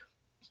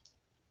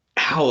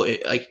how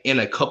in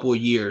a couple of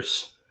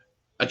years,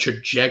 a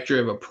trajectory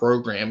of a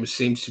program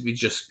seems to be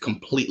just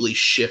completely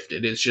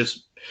shifted.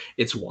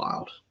 It's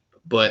wild.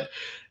 But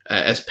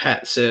as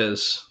Pat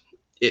says,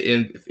 it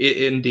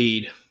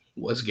indeed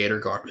was Gator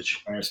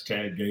garbage.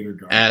 Hashtag Gator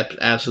garbage.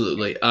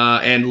 Absolutely.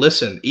 And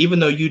listen, even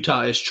though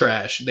Utah is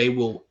trash, they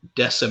will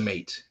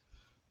decimate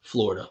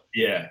Florida.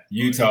 Yeah,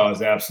 Utah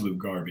is absolute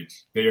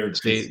garbage. There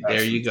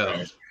you go.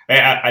 Trash. Hey,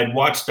 I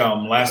watched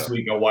last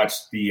week. I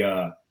watched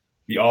the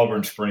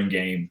Auburn spring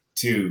game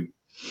too,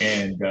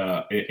 and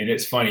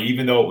it's funny.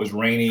 Even though it was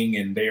raining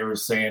and they were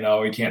saying,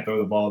 "Oh, he can't throw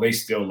the ball," they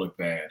still look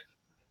bad.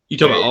 You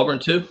talking about Auburn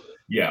too?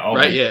 Yeah,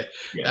 Auburn. Right. Yeah,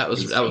 that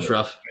was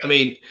rough. Bad. I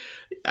mean.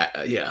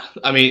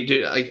 I mean,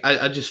 dude,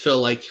 I just feel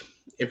like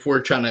if we're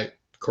trying to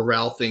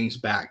corral things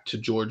back to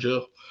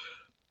Georgia,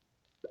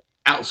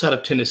 outside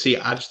of Tennessee,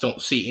 I just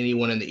don't see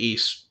anyone in the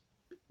East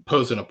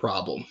posing a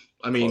problem.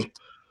 I mean,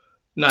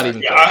 not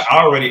even. Yeah,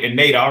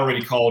 Nate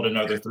already called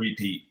another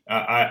three-peat.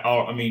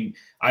 I mean,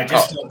 I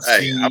just don't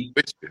see.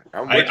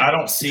 I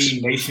don't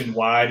see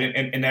nationwide,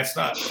 and that's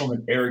not from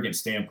an arrogant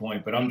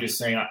standpoint, but I'm just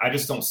saying I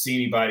just don't see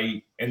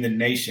anybody in the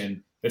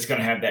nation that's going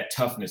to have that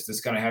toughness,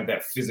 that's going to have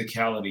that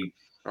physicality.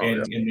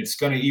 And it's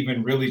going to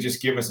even really just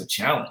give us a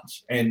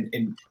challenge.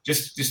 And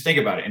just think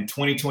about it. In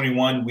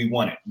 2021, we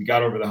won it. We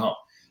got over the hump.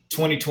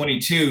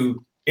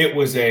 2022, it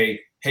was hey,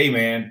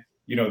 man,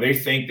 you know, they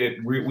think that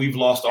we've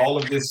lost all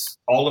of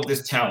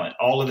this talent,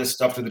 all of this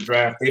stuff to the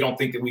draft. They don't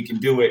think that we can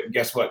do it. And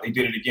guess what? They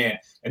did it again.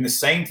 And the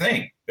same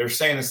thing. They're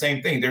saying the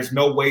same thing. There's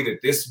no way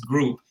that this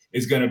group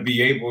is going to be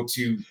able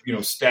to, you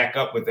know, stack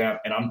up with them.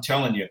 And I'm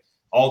telling you,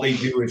 all they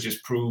do is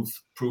just prove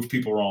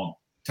people wrong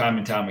time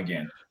and time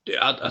again. Dude,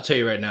 I'll tell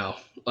you right now,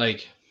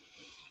 like,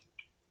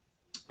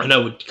 I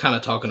know we're kind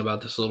of talking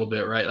about this a little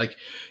bit, right? Like,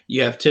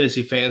 you have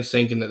Tennessee fans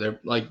thinking that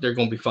they're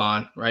going to be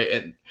fine,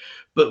 right?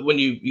 But when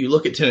you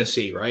look at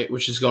Tennessee, right,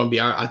 which is going to be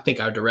I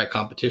think our direct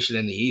competition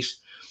in the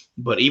East,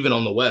 but even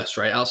on the West,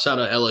 right, outside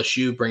of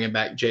LSU bringing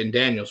back Jaden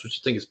Daniels, which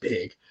I think is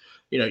big,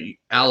 you know,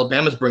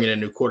 Alabama's bringing in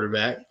a new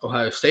quarterback,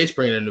 Ohio State's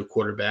bringing in a new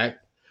quarterback,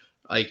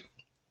 like,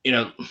 you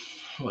know.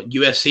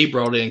 USC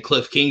brought in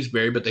Cliff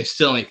Kingsbury, but they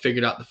still ain't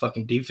figured out the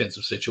fucking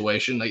defensive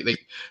situation. Like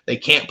they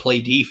can't play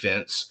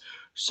defense,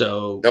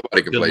 so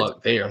nobody can good play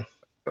luck there.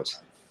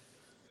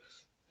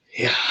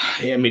 Yeah.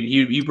 I mean,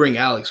 you bring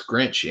Alex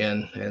Grinch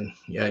in, and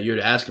yeah,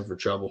 you're asking for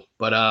trouble.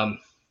 But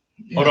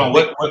hold on,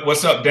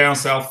 what's up, Down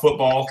South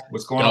football?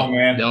 What's going on,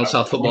 man? Down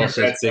South football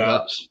says big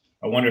ups.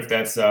 I wonder if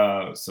that's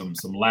some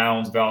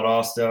Lowndes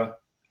Valdosta.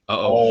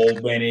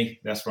 Albany.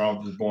 That's where I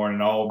was born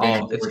in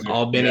Albany, It's Georgia.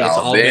 Albany. Yeah. It's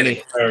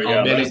Albany. Yeah,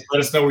 Albany. let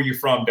us know where you're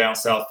from down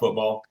south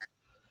football.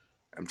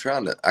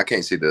 I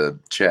can't see the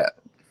chat.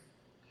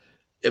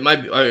 It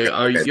might be.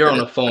 You're on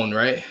a phone,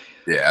 right?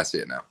 Yeah, I see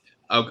it now.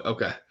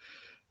 Okay.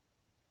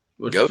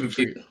 No,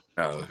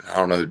 I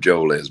don't know who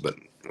Joel is, but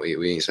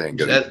we ain't saying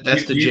go.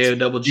 That's the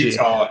J-O-double-G.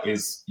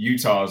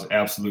 Utah's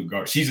absolute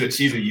guard. She's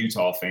a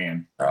Utah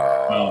fan.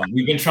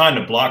 We've been trying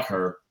to block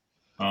her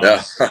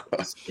as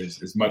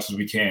much as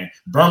we can.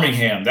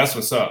 Birmingham, that's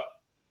what's up.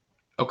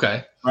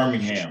 Okay.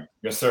 Birmingham,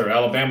 yes sir.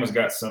 Alabama's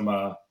got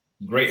some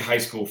great high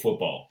school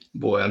football.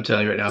 Boy, I'm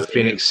telling you right now,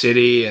 Phoenix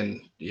City and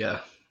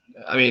yeah.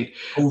 I mean,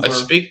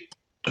 if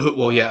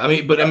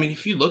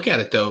you look at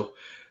it though,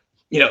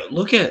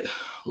 look at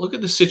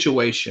the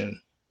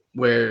situation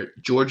where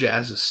Georgia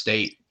as a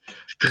state.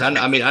 Because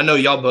I know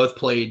y'all both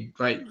played,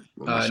 right?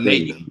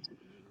 Nate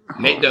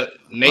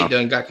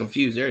done got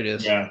confused. There it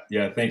is. Yeah,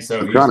 I think so.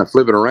 I'm trying to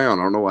flip it around.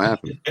 I don't know what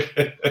happened.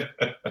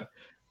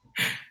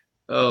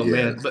 Oh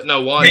man, but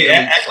no, Juan. Hey,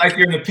 act like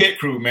you're in the pit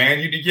crew, man.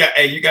 You got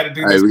to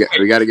do this.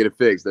 We got to get it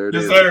fixed. There it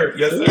is.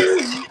 Yes, sir.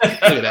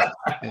 Look at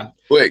that.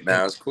 Quick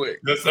now, it's quick.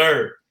 Yes,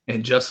 sir.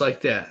 And just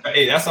like that.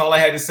 Hey, that's all I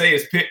had to say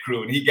is pit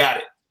crew, and he got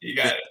it.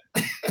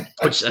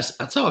 Which I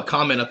saw a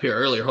comment up here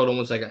earlier. Hold on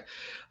one second.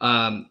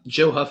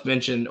 Joe Huff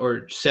mentioned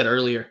or said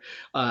earlier,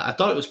 I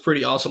thought it was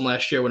pretty awesome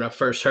last year when I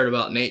first heard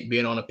about Nate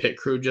being on a pit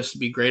crew just to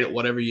be great at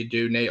whatever you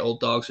do. Nate, old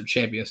dogs are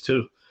champions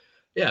too.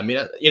 Yeah, I mean,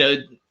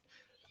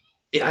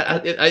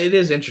 it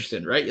is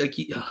interesting, right? Like,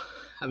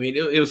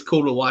 it was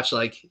cool to watch,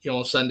 like,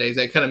 on Sundays.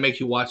 That kind of makes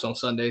you watch on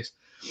Sundays.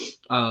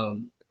 I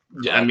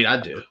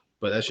do,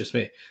 but that's just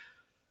me.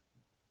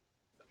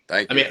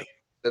 Thank you.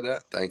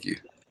 Thank you.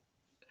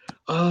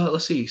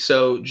 Let's see.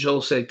 So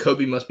Joel said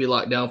Kobe must be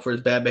locked down for his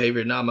bad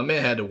behavior. Nah, my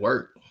man had to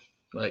work.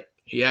 Like,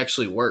 he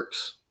actually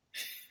works.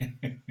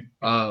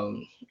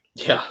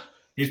 Yeah.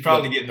 He's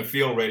probably getting the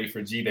field ready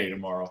for G-Day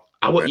tomorrow.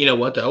 You know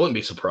what, though? I wouldn't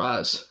be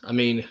surprised. I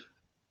mean,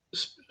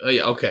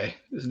 yeah, okay.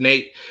 It's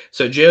Nate.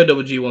 So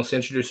J-O-double-G wants to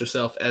introduce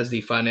herself as the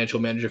financial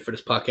manager for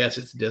this podcast.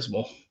 It's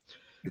dismal.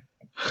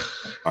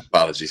 My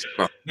apologies.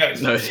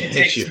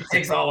 She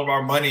takes all of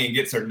our money and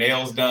gets her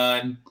nails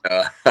done.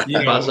 We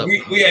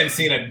hadn't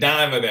seen a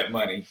dime of that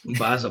money.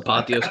 Buys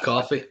Apatios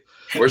coffee.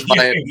 Where's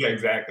my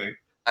exactly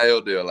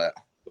NIL deal at?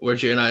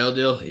 Where's your NIL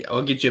deal? Yeah,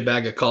 I'll get you a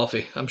bag of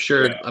coffee. I'm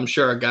sure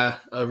a guy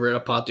over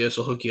at Apatios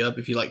will hook you up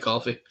if you like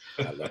coffee.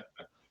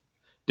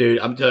 Dude,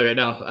 I'm telling you right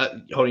now.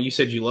 Hold on, you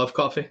said you love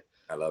coffee?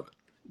 I love it.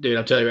 Dude,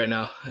 I'm telling you right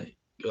now. I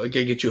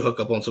can get you a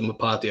hookup on some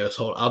Apatios.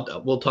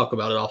 We'll talk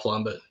about it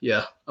offline, but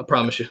yeah, I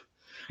promise you.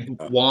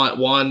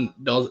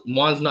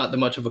 Juan's not that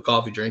much of a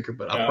coffee drinker,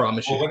 but I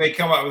promise you. When they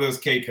come out with those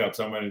K cups,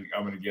 I'm gonna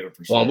get it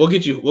for sure. Juan, we'll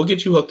get you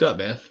hooked up,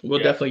 man. We'll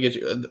definitely get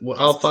you.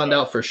 I'll find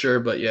out for sure,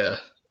 but yeah.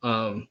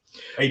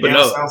 Hey,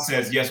 down south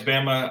says yes.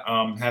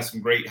 Bama has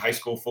some great high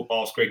school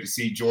football. It's great to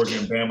see Georgia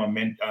and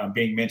Bama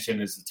being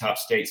mentioned as the top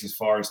states as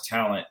far as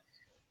talent.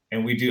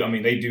 And we do. I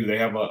mean, they do. They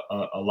have a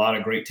lot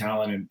of great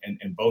talent,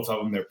 and both of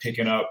them they're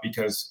picking up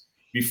because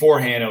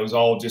beforehand it was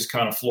all just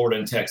kind of Florida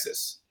and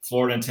Texas.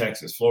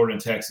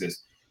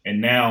 And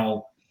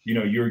now,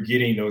 you're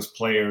getting those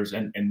players.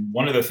 And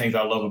one of the things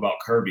I love about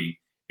Kirby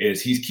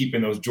is he's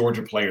keeping those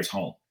Georgia players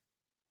home.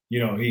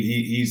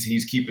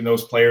 He's keeping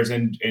those players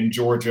in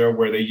Georgia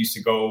where they used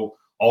to go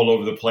all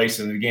over the place.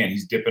 And again,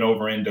 he's dipping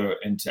over into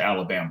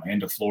Alabama,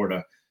 into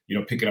Florida,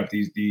 picking up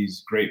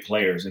these great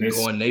players. And it's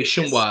going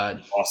nationwide.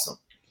 It's awesome.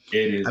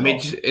 It is. I mean,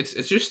 awesome.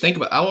 It's just think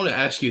about. I want to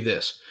ask you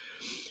this.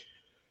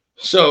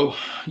 So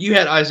you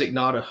had Isaac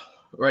Nada,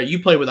 right?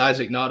 You played with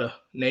Isaac Nada,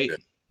 Nate. Yeah.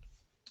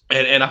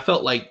 And I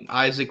felt like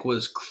Isaac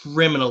was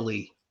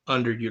criminally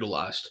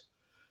underutilized.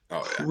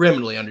 Oh, yeah.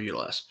 Criminally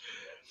underutilized.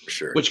 For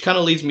sure. Which kind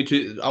of leads me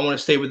to I want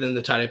to stay within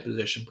the tight end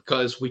position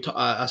because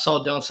I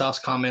saw Down South's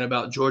comment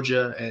about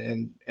Georgia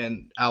and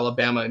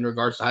Alabama in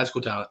regards to high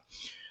school talent.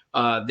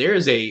 There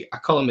is I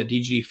call him a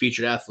DGD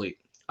featured athlete,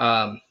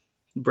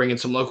 bringing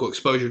some local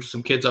exposure to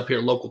some kids up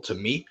here local to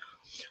me.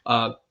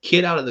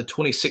 Kid out of the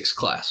 26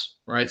 class,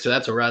 right? So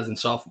that's a rising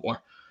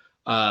sophomore.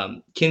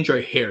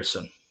 Kendra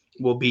Harrison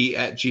will be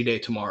at G-Day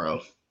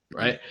tomorrow,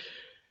 right?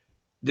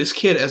 This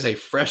kid as a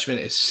freshman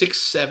is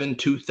 6'7",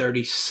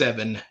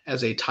 237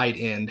 as a tight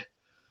end.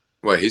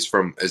 Wait, is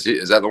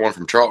that the one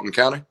from Charlton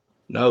County?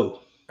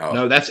 No. Oh.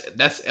 No, that's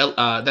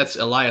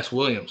Elias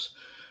Williams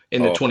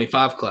in the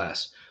 25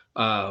 class.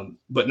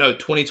 But no,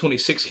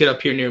 2026 kid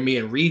up here near me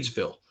in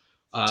Reedsville.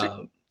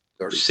 6'7",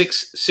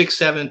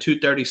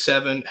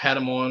 237, had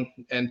him on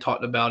and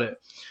talked about it.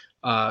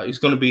 He's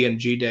going to be in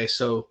G-Day.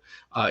 So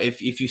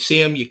if you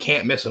see him, you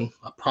can't miss him.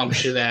 I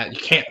promise you that. You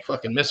can't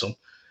fucking miss him.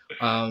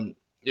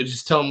 You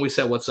just tell him we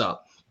said what's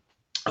up.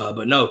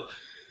 But no,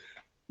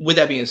 with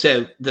that being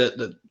said,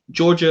 the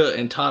Georgia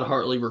and Todd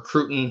Hartley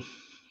recruiting,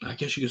 I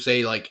guess you could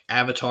say like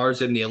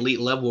avatars in the elite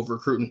level of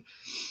recruiting.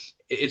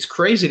 It's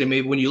crazy to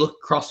me when you look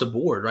across the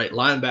board, right?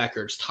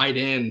 Linebackers, tight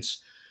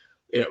ends,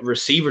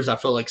 receivers, I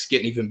feel like it's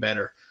getting even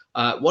better.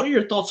 What are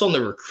your thoughts on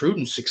the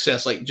recruiting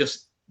success? Like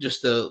just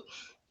the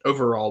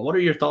overall, what are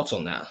your thoughts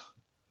on that?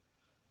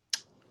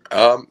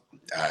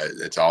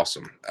 It's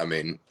awesome. I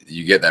mean,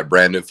 you get that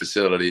brand new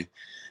facility,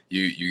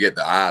 you get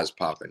the eyes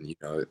popping. You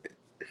know,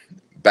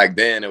 back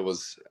then it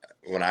was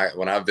when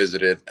I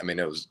visited. I mean,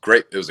 it was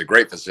great. It was a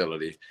great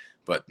facility,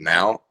 but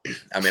now,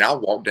 I mean, I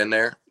walked in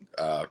there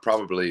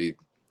probably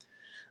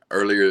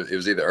earlier. It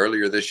was either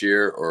earlier this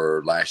year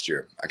or last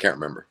year. I can't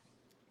remember,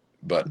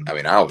 but I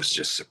mean, I was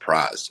just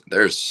surprised.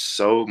 There's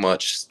so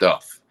much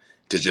stuff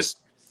to just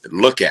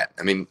look at.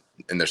 I mean,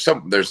 and there's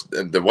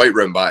the weight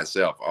room by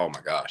itself. Oh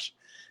my gosh.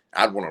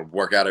 I'd want to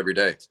work out every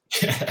day.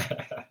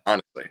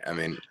 Honestly, I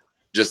mean,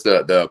 just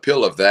the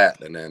appeal of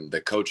that, and then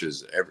the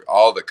coaches.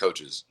 All the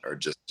coaches are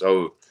just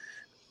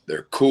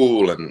they're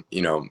cool, and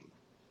you know,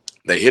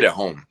 they hit it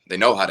home. They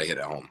know how to hit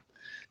it home.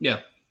 Yeah.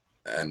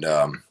 And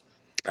I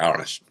don't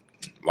know.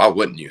 Why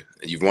wouldn't you?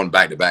 You've won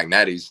back-to-back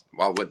natties.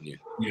 Why wouldn't you?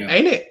 Yeah.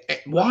 Ain't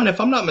it, Juan? If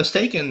I'm not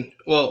mistaken,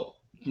 well,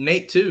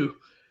 Nate too.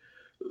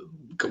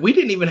 We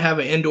didn't even have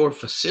an indoor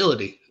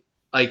facility,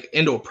 like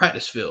indoor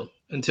practice field,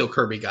 until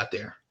Kirby got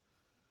there.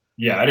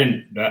 Yeah, I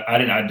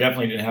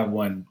definitely didn't have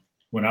one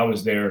when I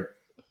was there.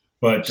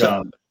 But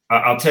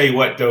I'll tell you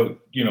what, though,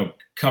 you know,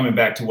 coming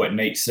back to what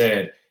Nate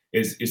said,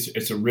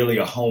 it's really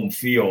a home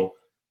feel.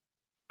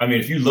 I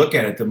mean, if you look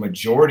at it, the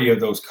majority of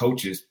those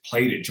coaches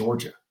played at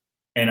Georgia.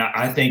 And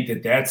I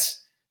think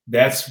that's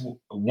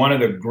one of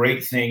the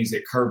great things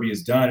that Kirby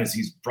has done is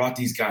he's brought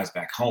these guys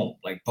back home.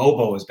 Like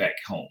Bobo is back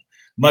home.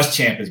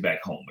 Muschamp is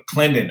back home.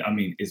 McClendon, I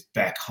mean, is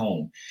back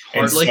home.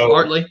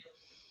 Hartley.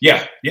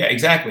 Yeah,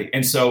 exactly.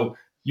 And so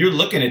you're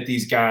looking at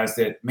these guys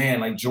that, man,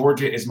 like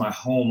Georgia is my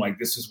home. Like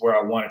this is where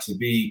I want it to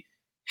be.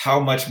 How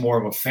much more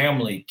of a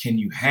family can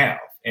you have?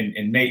 And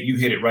Nate, you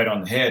hit it right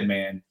on the head,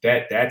 man.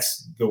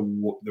 That's the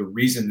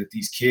reason that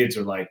these kids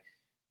are like,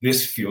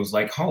 this feels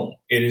like home.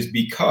 It is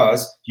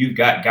because you've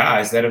got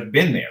guys that have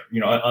been there. You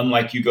know,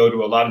 unlike you go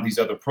to a lot of these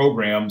other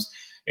programs,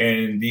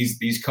 and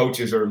these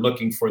coaches are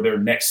looking for their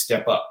next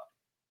step up.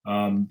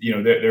 You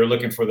know, they're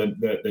looking for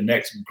the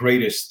next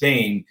greatest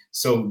thing.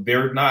 So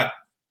they're not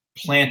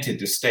planted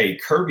to stay.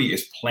 Kirby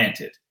is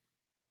planted.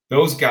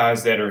 Those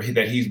guys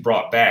that he's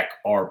brought back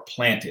are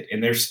planted,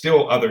 and there's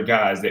still other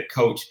guys that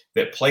coach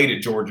that played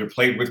at Georgia,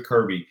 played with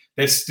Kirby,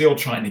 that's still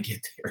trying to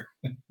get there.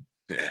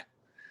 Yeah,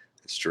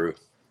 it's true.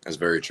 That's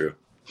very true.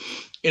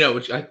 You know,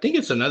 which I think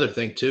it's another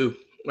thing too,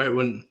 right?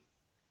 When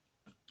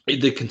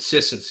the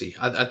consistency,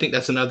 I think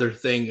that's another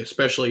thing,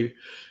 especially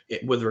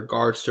with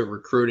regards to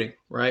recruiting,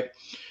 right?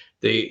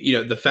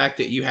 The fact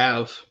that you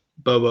have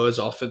Bobo as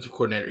offensive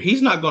coordinator,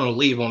 he's not going to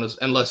leave on us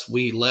unless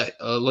we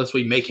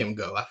make him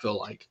go. I feel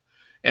like,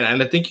 and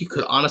I think you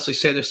could honestly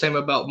say the same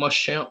about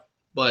Muschamp,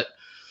 but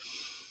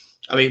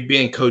I mean,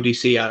 being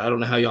co-DC, I don't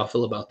know how y'all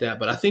feel about that,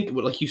 but I think,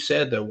 like you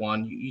said, though,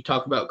 Juan, you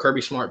talk about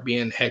Kirby Smart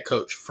being head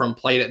coach from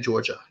played at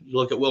Georgia. You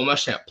look at Will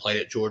Muschamp,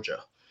 played at Georgia.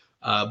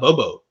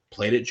 Bobo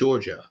played at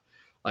Georgia.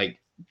 Like,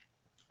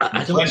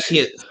 I don't see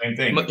it. Same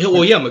thing.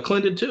 Well, yeah,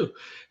 McClendon too.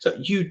 So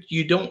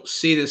you don't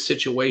see this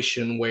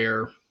situation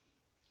where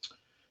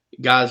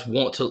guys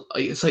want to.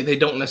 It's like they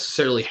don't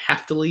necessarily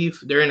have to leave.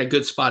 They're in a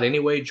good spot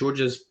anyway.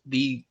 Georgia's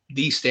the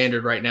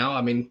standard right now.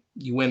 I mean,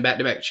 you win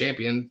back-to-back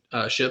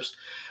championships.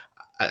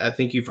 I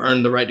think you've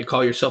earned the right to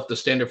call yourself the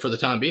standard for the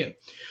time being.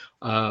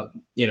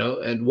 You know,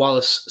 and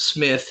Wallace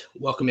Smith,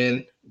 welcome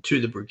in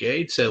to the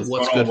brigade. Said,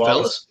 "What's good,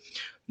 fellas?"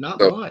 Not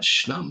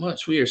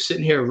much. We are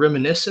sitting here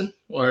reminiscing,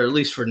 or at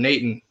least for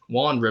Nate and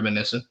Juan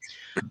reminiscing.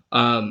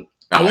 I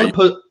want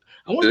to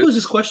pose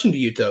this question to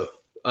you though,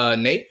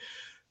 Nate.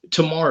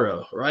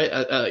 Tomorrow, right?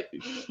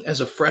 As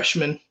a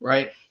freshman,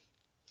 right?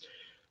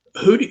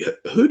 Who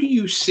do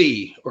you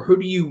see, or who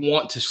do you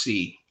want to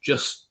see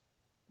just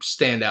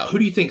stand out? Who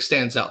do you think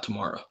stands out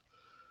tomorrow?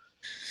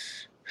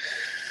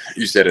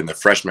 You said in the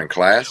freshman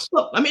class?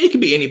 Well, I mean, it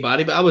could be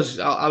anybody, but I was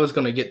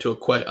going to get to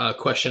a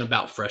question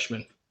about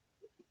freshmen.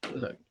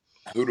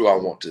 Who do I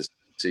want to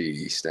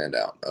see stand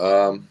out?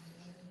 I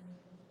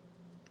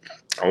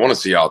want to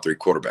see all three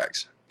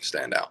quarterbacks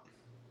stand out.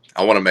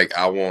 I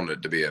want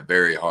it to be a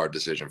very hard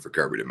decision for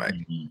Kirby to make,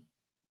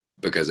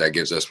 because that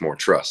gives us more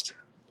trust.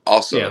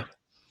 Also,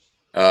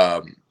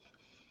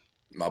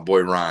 my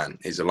boy Ryan,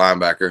 he's a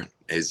linebacker.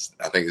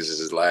 I think this is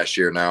his last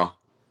year now.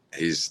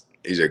 He's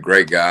a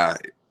great guy.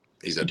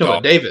 He's a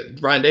dog.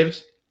 Ryan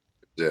Davis?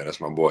 Yeah, that's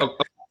my boy. Oh,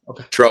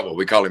 okay. Trouble.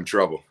 We call him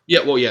Trouble.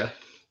 Yeah, well, yeah.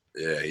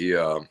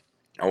 Yeah,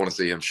 I want to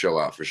see him show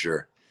out for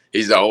sure.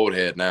 He's the old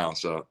head now,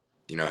 so,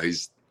 you know,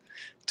 he's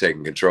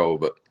taking control.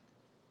 But,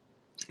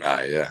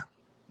 yeah.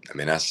 I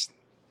mean, that's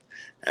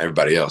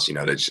everybody else, you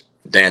know.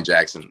 Dan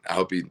Jackson, I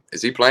hope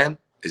is he playing?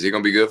 Is he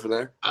going to be good for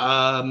there?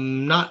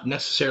 Not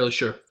necessarily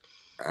sure.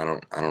 I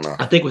don't know.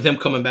 I think with him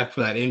coming back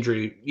from that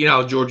injury, you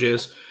know how Georgia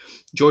is.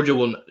 Georgia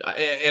will,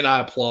 and I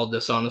applaud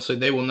this, honestly.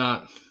 They will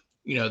not,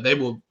 you know, they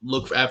will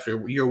look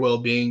after your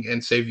well-being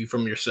and save you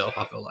from yourself,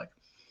 I feel like.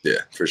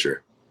 Yeah, for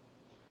sure.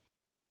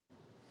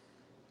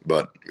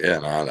 But, yeah,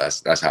 no,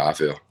 that's how I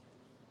feel.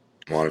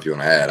 Juan, if you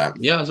want to add. I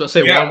was about to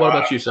say, Juan, what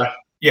about you, sir?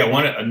 Yeah,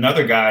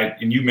 another guy,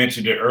 and you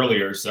mentioned it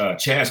earlier, is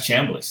Chaz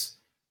Chambliss.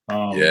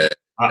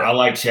 I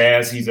like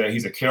Chaz.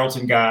 He's a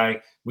Carrollton guy.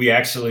 we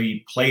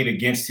actually played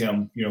against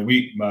him.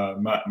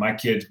 My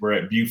kids were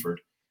at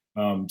Buford.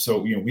 So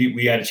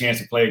we had a chance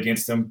to play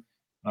against him.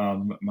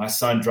 My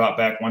son dropped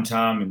back one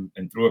time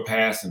and threw a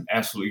pass and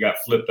absolutely got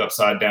flipped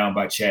upside down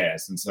by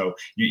Chaz. And so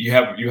you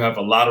have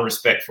a lot of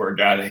respect for a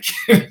guy that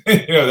can,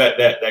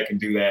 that can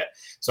do that.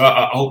 So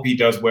I hope he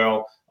does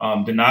well.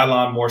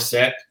 Denylon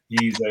Morset,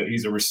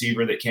 he's a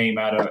receiver that came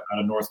out of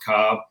North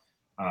Cobb.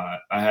 I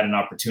had an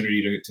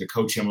opportunity to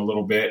coach him a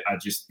little bit.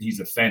 He's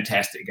a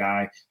fantastic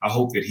guy. I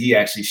hope that he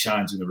actually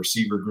shines in the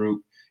receiver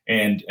group.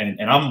 And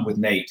I'm with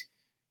Nate.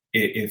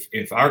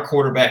 If our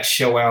quarterbacks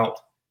show out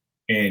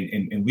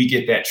and we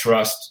get that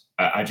trust,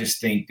 I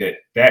just think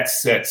that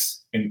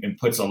sets and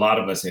puts a lot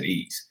of us at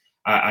ease.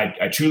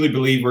 I truly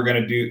believe we're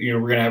going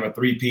to have a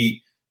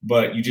three-peat,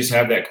 but you just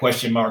have that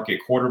question mark at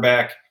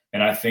quarterback.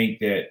 And I think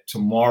that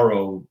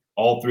tomorrow,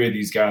 all three of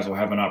these guys will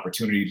have an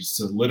opportunity to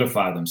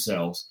solidify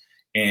themselves.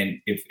 And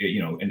if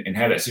and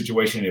have that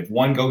situation, if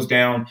one goes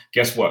down,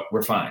 guess what?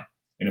 We're fine.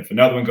 And if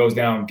another one goes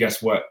down,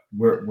 guess what?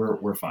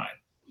 We're fine.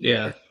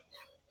 Yeah.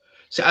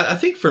 So I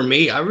think for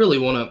me, I really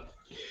want to.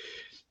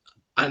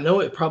 I know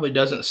it probably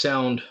doesn't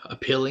sound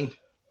appealing,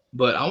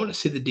 but I want to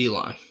see the D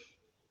line.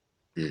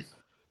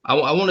 I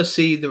want to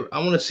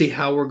see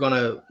how we're going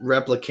to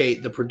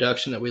replicate the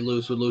production that we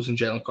lose with losing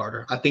Jalen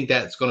Carter. I think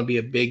that's going to be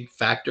a big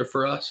factor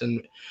for us,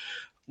 and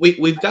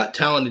we've got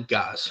talented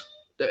guys,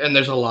 and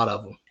there's a lot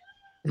of them,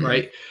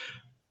 right?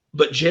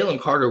 But Jalen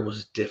Carter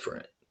was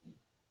different.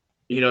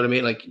 You know what I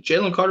mean? Like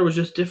Jalen Carter was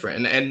just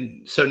different,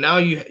 and so now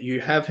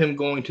you have him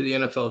going to the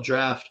NFL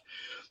draft.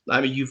 I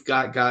mean, you've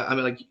got guys. I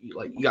mean,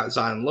 like you got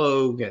Zion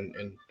Logue and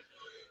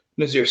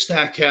Nazir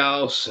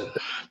Stackhouse and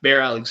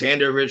Bear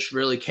Alexandrovich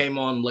really came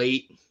on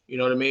late. You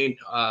know what I mean?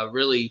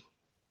 Really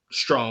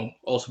strong,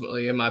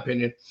 ultimately, in my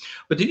opinion.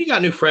 But then you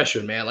got new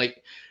freshmen, man.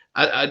 Like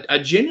I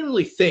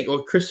genuinely think,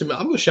 Chris Miller.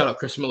 I'm going to shout out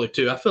Chris Miller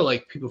too. I feel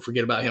like people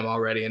forget about him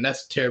already, and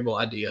that's a terrible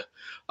idea.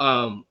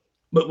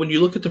 But when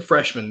you look at the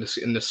freshmen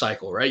in this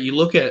cycle, right? You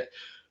look at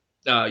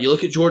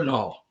Jordan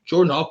Hall.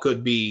 Jordan Hall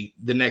could be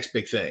the next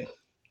big thing,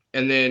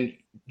 and then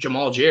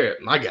Jamal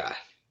Jarrett, my guy,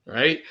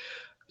 right?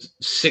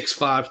 6'5",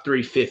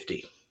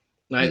 350,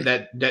 right?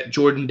 That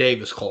Jordan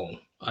Davis clone.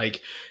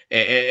 Like,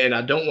 and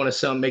I don't want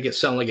to make it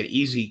sound like an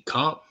easy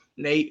comp,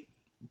 Nate,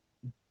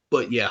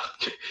 but yeah,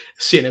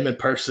 seeing him in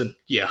person,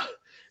 yeah,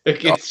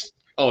 it's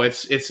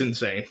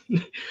insane.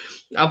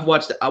 I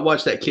watched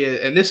that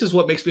kid, and this is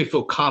what makes me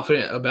feel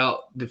confident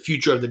about the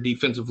future of the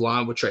defensive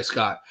line with Trey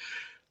Scott.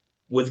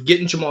 With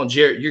getting Jamal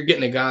Jarrett, you're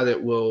getting a guy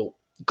that will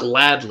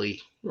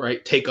gladly,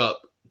 right, take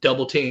up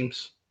double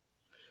teams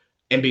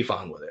and be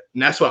fine with it.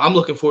 And that's what I'm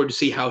looking forward to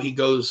see how he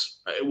goes,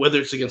 whether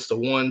it's against the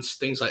ones,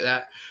 things like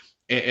that.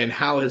 And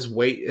how his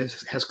weight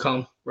has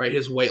come, right?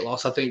 His weight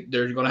loss. I think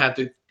they're going to have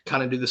to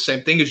kind of do the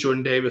same thing as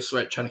Jordan Davis,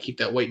 right? Trying to keep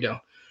that weight down.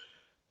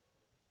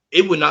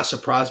 It would not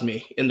surprise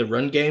me in the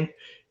run game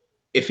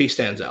if he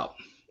stands out.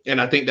 And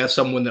I think that's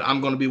someone that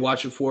I'm going to be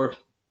watching for.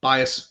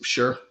 Bias,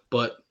 sure.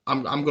 But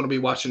I'm going to be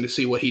watching to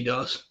see what he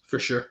does, for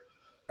sure.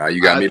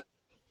 You got me.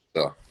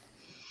 So.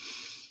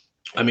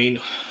 I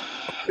mean,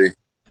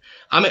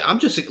 I'm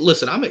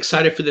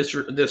excited for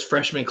this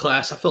freshman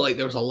class. I feel like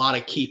there was a lot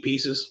of key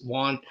pieces.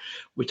 One,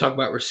 we talk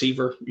about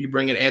receiver. You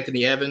bring in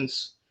Anthony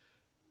Evans,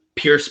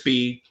 pure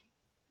speed.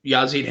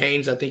 Yazid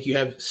Haynes, I think you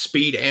have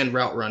speed and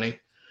route running.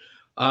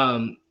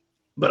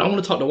 But I want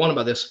to talk to Juan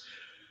about this.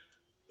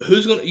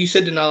 You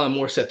said Denylon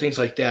Morset, things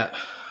like that.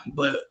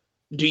 But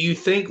do you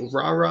think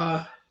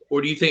Rara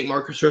or do you think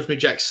Marcus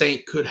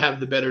Rosemary-Jack-Saint could have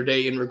the better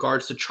day in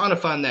regards to trying to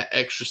find that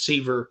X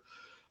receiver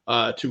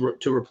to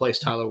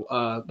replace not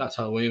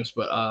Tyler Williams,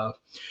 but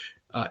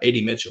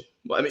A.D. Mitchell?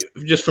 I mean,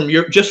 just from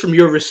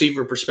your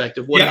receiver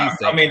perspective, what do you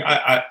think? I mean,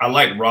 I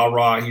like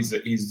Ra. He's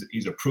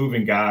a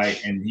proven guy,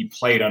 and he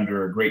played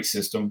under a great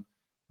system.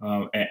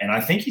 And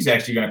I think he's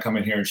actually going to come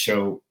in here and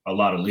show a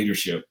lot of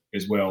leadership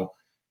as well.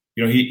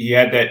 You know, he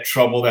had that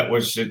trouble that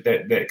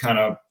kind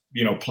of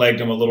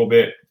plagued him a little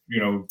bit.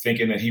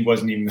 Thinking that he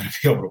wasn't even going to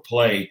be able to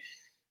play.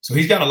 So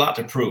he's got a lot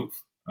to prove.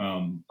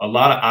 A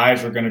lot of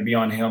eyes are going to be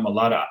on him. A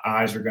lot of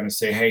eyes are going to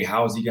say, hey,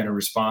 how is he going to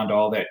respond to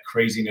all that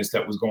craziness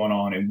that was going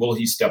on? And will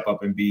he step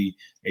up and be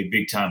a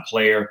big-time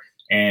player?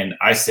 And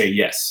I say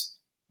yes.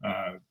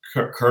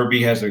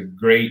 Kirby has a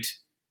great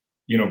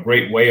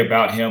way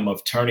about him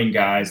of turning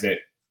guys that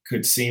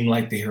could seem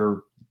like they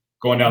are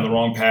going down the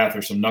wrong path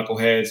or some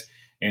knuckleheads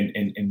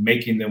and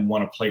making them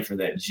want to play for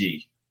that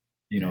G.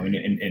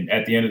 And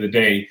at the end of the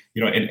day,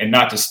 and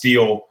not to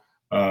steal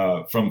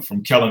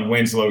from Kellen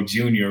Winslow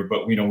Jr.,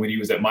 but when he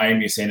was at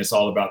Miami saying it's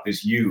all about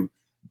this U,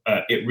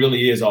 it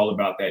really is all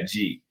about that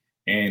G.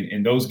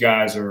 And those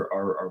guys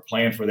are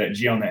playing for that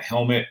G on that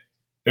helmet.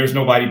 There's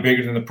nobody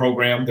bigger than the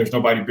program. There's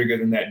nobody bigger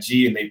than that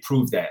G, and they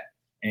prove that.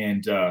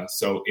 And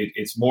so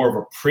it's more of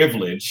a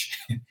privilege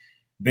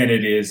than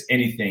it is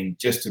anything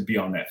just to be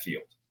on that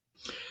field.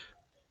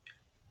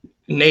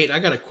 Nate, I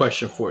got a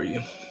question for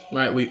you. All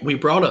right, we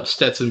brought up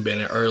Stetson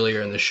Bennett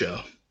earlier in the show,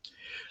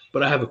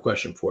 but I have a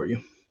question for you.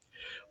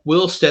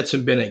 Will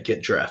Stetson Bennett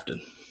get drafted?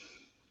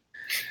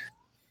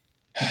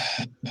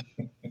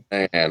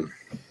 And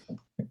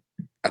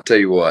I tell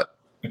you what,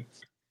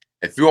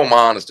 if you want my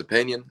honest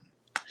opinion,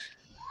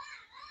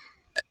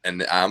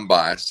 and I'm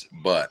biased,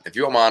 but if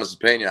you want my honest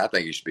opinion, I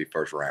think you should be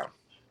first round.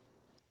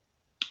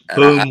 And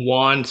Boom,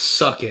 Juan,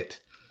 suck it.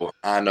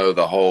 I know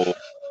the whole.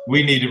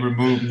 We need to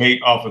remove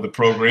Nate off of the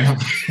program.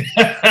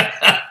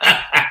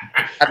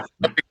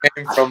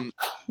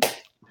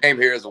 Came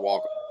here as a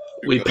walker.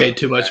 We paid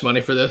too much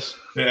money for this.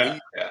 Yeah.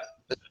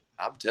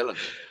 I'm telling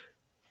you,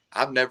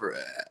 I've never,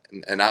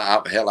 and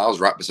I was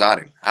right beside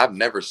him. I've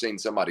never seen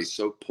somebody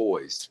so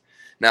poised.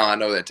 Now I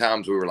know at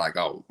times we were like,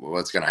 "Oh, well,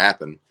 what's going to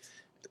happen?"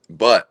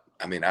 But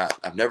I mean,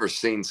 I've never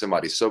seen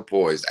somebody so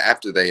poised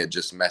after they had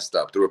just messed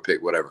up, threw a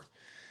pick, whatever.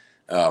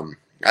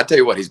 I tell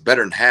you what, he's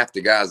better than half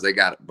the guys they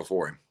got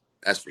before him.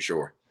 That's for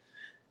sure.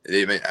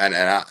 And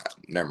I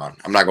never mind.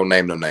 I'm not gonna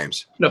name no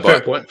names. No,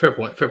 fair point.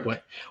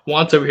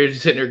 Juan's over here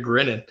just sitting there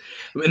grinning.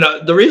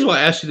 The reason why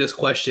I asked you this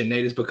question,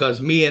 Nate, is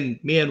because me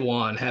and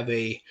Juan have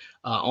a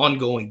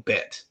ongoing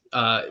bet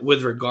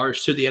with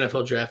regards to the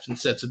NFL draft and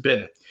Stetson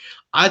Bennett.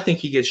 I think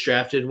he gets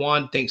drafted.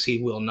 Juan thinks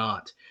he will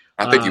not.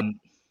 I think he'll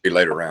be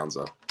later rounds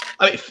though.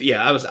 I mean,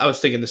 yeah, I was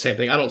thinking the same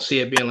thing. I don't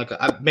see it being like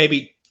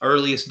maybe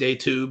earliest day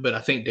 2, but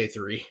I think day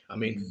 3. I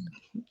mean,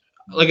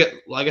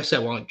 like I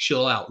said, Juan,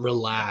 chill out,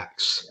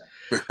 relax.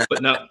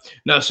 But no.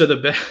 So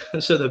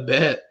the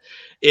bet,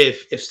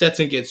 if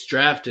Stetson gets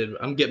drafted,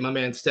 I'm getting my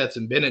man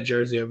Stetson Bennett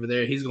jersey over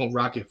there. He's gonna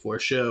rock it for a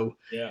show.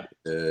 Yeah.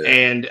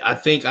 And I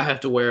think I have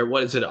to wear,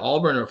 what is it, an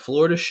Auburn or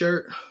Florida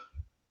shirt?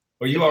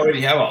 Well, you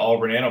already have an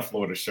Auburn and a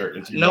Florida shirt.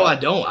 That you No, got. I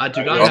don't. I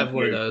do not have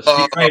one of those.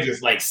 It's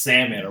just like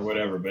salmon or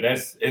whatever, but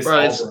it's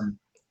Auburn.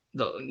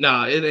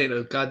 Nah, it ain't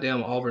a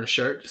goddamn Auburn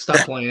shirt.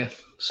 Stop playing.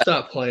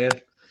 Stop playing.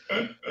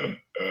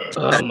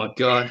 Oh my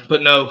god!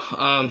 But no.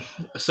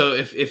 So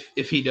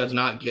if he does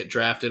not get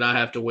drafted,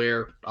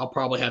 I'll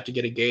probably have to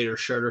get a Gator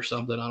shirt or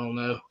something. I don't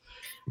know.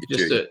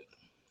 Just to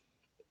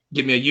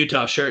give me a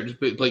Utah shirt,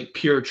 just like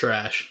pure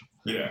trash.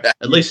 Yeah.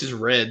 At least it's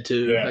red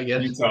too. Yeah. I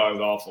guess Utah is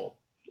awful.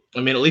 I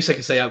mean, at least I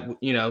can say I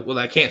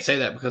can't say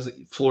that because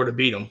Florida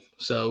beat them.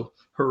 So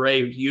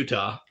hooray,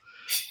 Utah.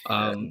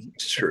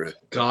 It's true.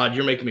 God,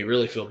 you're making me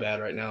really feel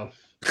bad right now.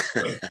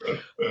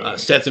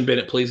 Stetson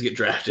Bennett, please get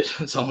drafted.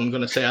 That's all I'm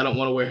going to say. I don't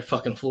want to wear a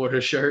fucking Florida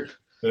shirt.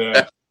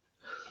 Yeah.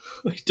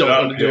 I don't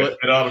want to do it.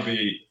 It ought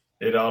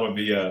to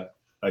be a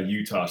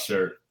Utah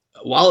shirt.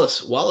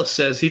 Wallace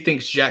says he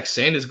thinks Jack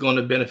Sand is going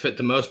to benefit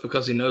the most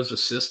because he knows the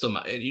system.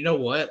 And you know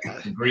what?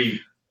 Agreed.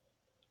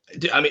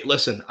 I mean,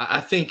 listen, I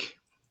think,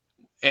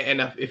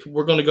 and if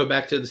we're going to go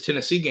back to the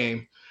Tennessee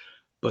game,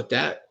 but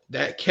that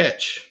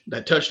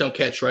touchdown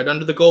catch right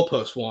under the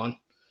goalpost, Juan.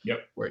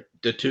 Yep. Where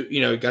the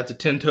two, got the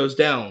 10 toes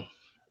down.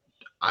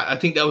 I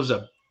think that was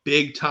a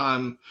big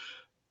time,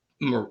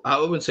 I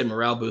wouldn't say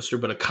morale booster,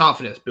 but a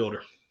confidence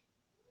builder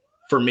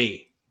for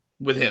me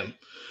with him.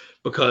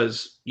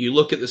 Because you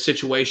look at the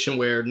situation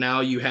where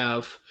now you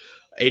have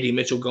A.D.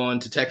 Mitchell going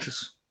to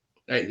Texas.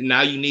 Right?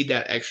 Now you need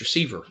that X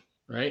receiver,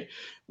 right?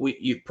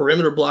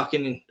 Perimeter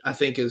blocking, I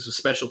think, is a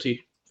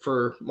specialty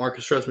for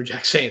Marcus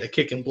Roseman-Jackson, to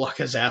kick and block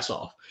his ass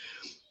off.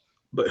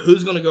 But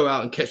who's going to go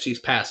out and catch these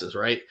passes,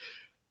 right?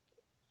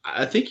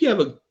 I think you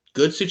have a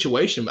good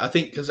situation. I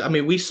think because,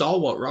 we saw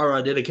what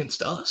Rara did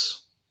against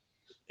us.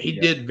 He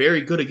did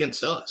very good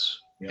against us.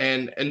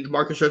 Yeah. And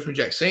Marcus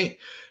Roseman-Jackson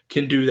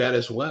can do that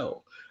as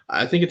well.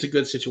 I think it's a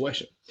good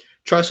situation.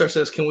 TriStar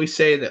says, can we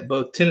say that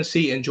both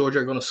Tennessee and Georgia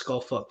are going to skull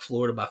fuck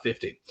Florida by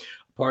 50?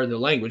 Pardon the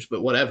language,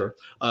 but whatever.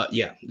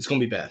 Yeah, it's going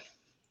to be bad.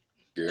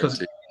 It's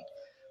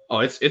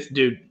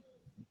dude,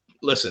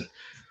 listen.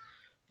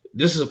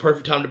 This is a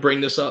perfect time to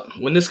bring this up.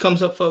 When this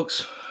comes up,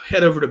 folks,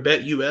 head over to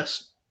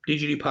BetUS,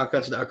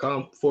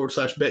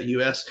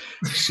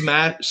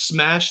 DGDpodcast.com/BetUS.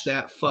 Smash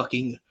that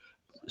fucking,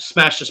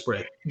 smash the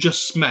spread.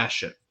 Just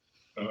smash it.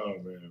 Oh,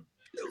 man.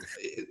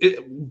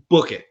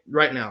 Book it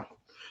right now.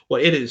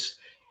 Well, it is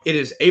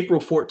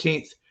April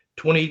 14th,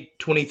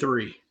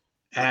 2023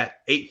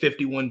 at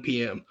 8:51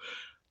 p.m.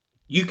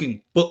 You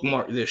can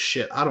bookmark this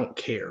shit. I don't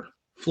care.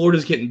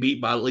 Florida's getting beat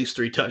by at least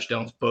 3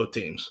 touchdowns, both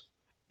teams.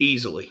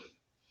 Easily.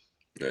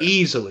 Yeah.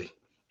 Easily.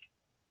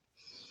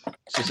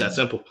 It's just that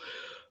simple.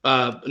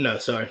 No,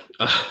 sorry.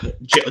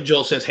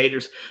 Joel says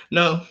haters.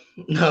 No.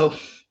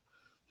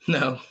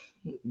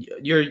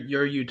 You're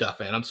a Utah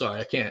fan. I'm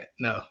sorry. I can't.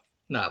 No,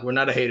 we're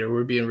not a hater.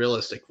 We're being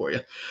realistic for you.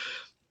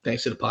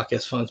 Thanks to the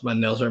podcast funds. My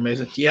nails are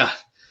amazing. Yeah.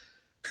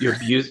 You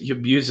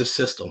abuse the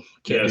system.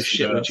 Can't do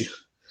shit with you.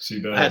 She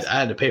does. I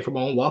had to pay for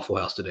my own Waffle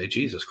House today.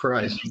 Jesus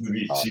Christ. She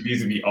needs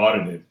to be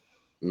audited.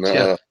 No.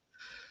 Yeah.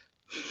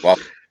 Well,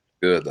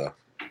 good though.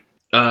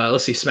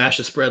 Let's see. Smash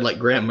the spread like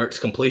Grant Merck's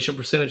completion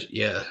percentage.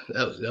 Yeah,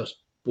 that was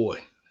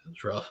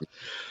rough.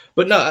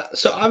 But no.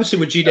 So obviously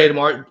with G Day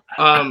tomorrow,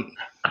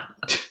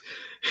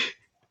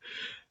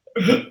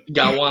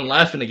 got one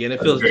laughing again.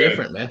 It feels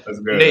different, man. That's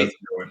good. Nate, that's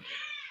good.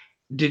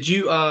 Did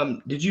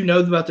you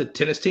know about the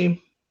tennis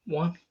team?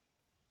 Juan?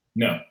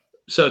 No.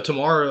 So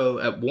tomorrow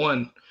at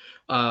 1,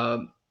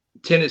 Ole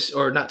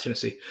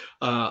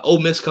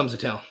Miss comes to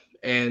town,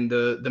 and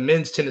the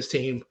men's tennis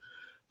team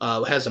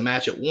has a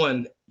match at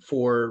 1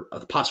 for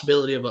the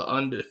possibility of an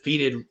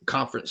undefeated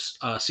conference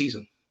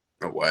season.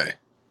 No way.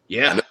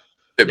 Yeah,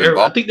 I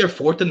I think they're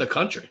 4th in the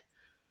country.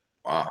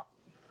 Wow.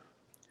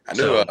 I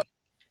knew.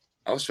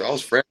 I was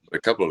friends with a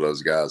couple of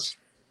those guys.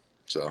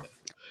 So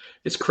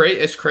it's crazy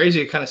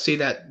to kind of see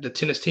that the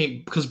tennis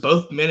team, because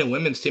both men and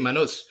women's team. I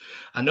know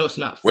it's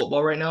not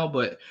football right now,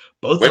 but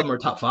both of them are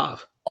top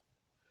 5.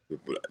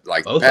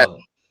 Like both of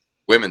them.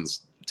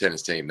 Women's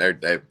tennis team,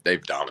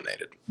 they've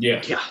dominated.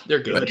 Yeah, they're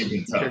good.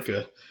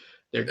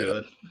 They're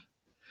good.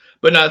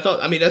 But no,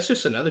 I mean, that's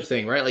just another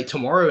thing, right? Like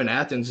tomorrow in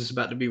Athens is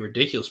about to be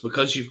ridiculous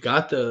because you've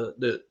got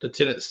the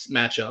tennis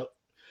matchup.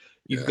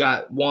 You've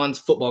got Juan's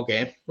football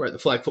game, right? The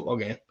flag football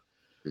game.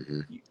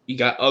 Mm-hmm. You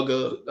got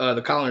UGA,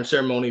 the collar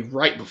ceremony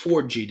right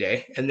before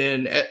G-Day. And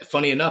then,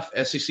 funny enough,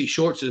 SEC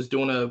Shorts is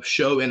doing a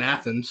show in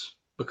Athens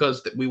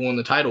because we won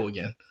the title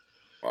again.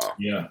 Wow.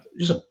 Yeah.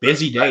 Just a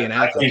busy day in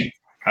Athens.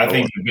 I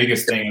think the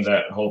biggest thing of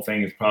that whole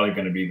thing is probably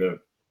going to be the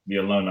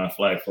alumni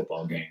flag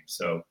football game.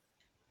 So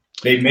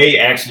they may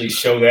actually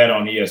show that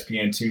on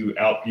ESPN2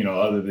 out,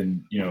 other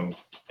than,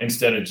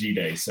 instead of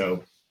G-Day.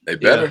 So they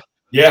better.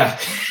 Yeah.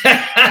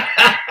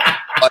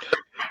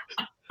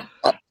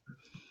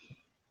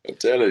 I'm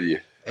telling you.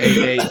 Hey,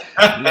 Nate,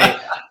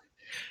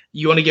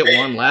 you want to get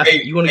one laugh?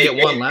 You want to get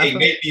one laugh? Hey,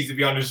 Nate needs to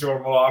be on the show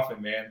more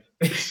often, man.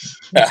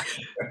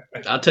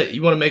 I'll tell you,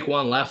 you want to make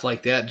one laugh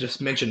like that, just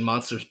mention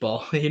Monsters Ball.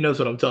 He knows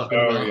what I'm talking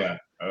about.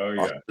 Oh,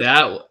 yeah.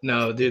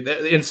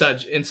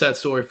 That inside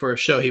story for a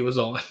show he was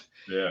on.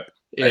 Yeah.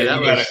 Yeah, now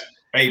we're going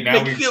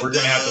to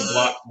have to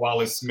block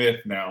Wallace Smith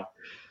now.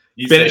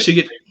 Bennett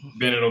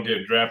will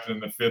get drafted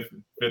in the fifth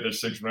or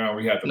 6th round.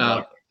 We have to block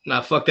him.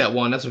 Nah, fuck that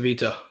one. That's a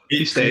veto.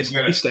 He stays.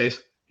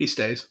 He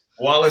stays.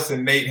 Wallace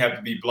and Nate have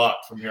to be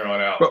blocked from here on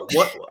out. Bro,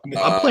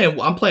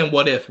 I'm playing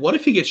what if? What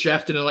if he gets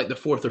drafted in like the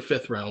 4th or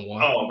 5th round?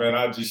 One. Oh man,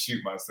 I'll just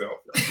shoot myself.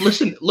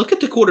 Listen, look at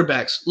the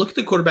quarterbacks. Look at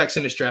the quarterbacks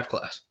in this draft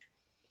class.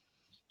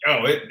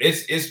 Oh,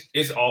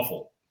 it's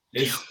awful.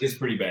 It's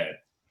pretty bad.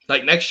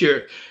 Like next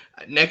year,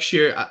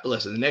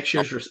 listen, next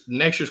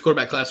year's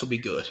quarterback class will be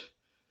good.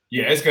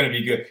 Yeah, it's going to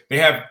be good. They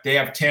have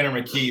Tanner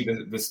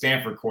McKee, the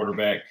Stanford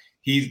quarterback.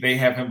 They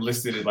have him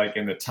listed at like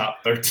in the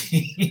top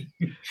 13.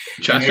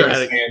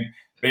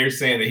 They're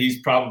saying that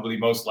he's probably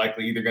most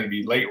likely either going to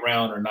be late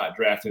round or not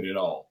drafted at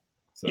all.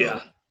 So.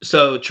 Yeah.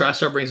 So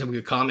TriStar brings up a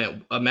good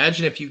comment.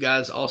 Imagine if you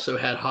guys also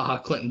had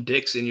HaHa Clinton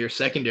Dix in your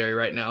secondary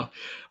right now.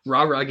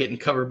 Rah getting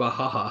covered by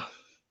HaHa.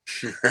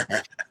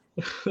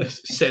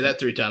 Say that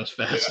 3 times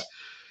fast.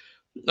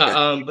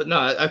 Yeah. But no,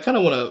 I kind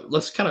of want to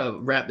let's kind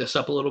of wrap this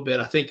up a little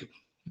bit. I think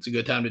it's a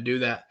good time to do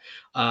that.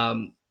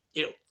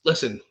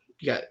 Listen,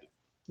 you got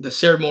the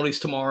ceremonies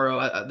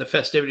tomorrow, the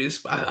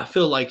festivities. I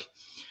feel like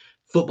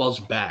football's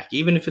back.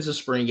 Even if it's a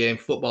spring game,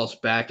 football's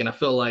back. And I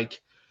feel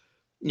like,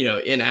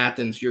 in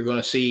Athens, you're going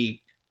to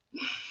see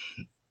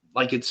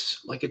like it's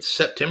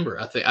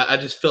September. I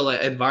just feel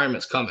like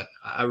environment's coming.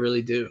 I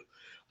really do.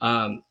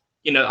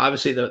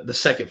 Obviously the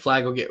second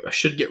flag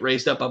should get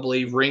raised up, I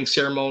believe. Ring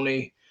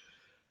ceremony.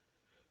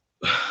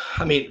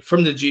 I mean,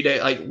 from the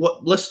G-Day,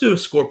 let's do a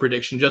score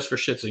prediction just for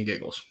shits and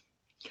giggles.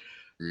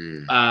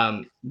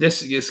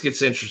 This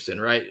gets interesting,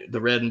 right?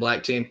 The red and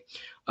black team.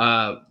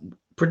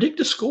 Predict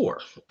a score.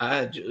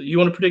 You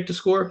want to predict a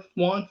score,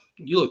 Juan?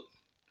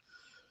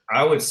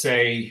 I would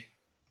say,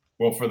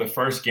 well, for the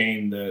first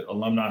game, the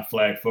alumni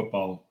flag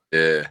football.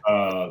 Yeah.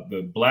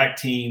 The black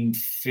team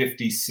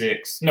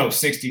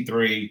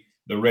 63.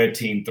 The red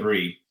team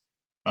 3.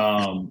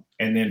 And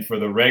then for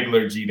the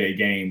regular G-Day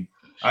game,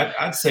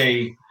 I'd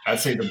say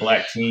the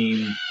black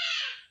team.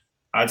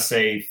 I'd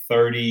say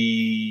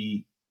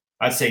 30.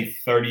 I'd say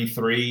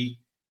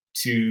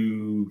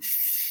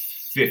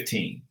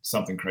 33-15,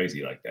 something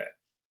crazy like that.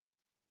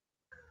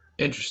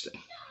 Interesting.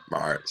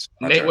 All right,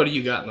 Nate, what do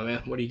you got, my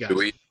man? What do you got?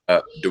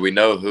 Do we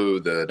know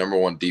who the number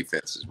 1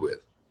 defense is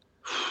with?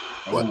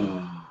 What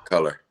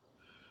color?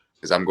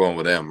 Because I'm going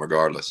with them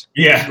regardless.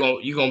 Yeah,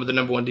 you going with the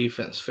number 1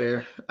 defense?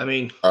 Fair. I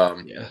mean,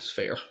 yeah, it's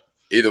fair.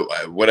 Either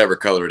way, whatever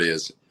color it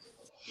is.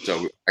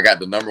 So I got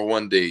the number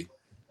 1 D,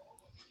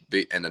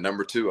 and the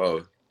number 2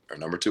 O or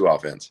number 2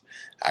 offense.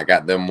 I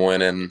got them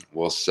winning.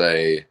 We'll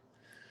say,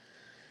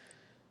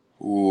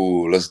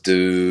 let's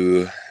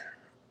do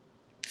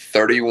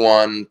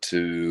 31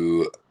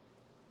 to.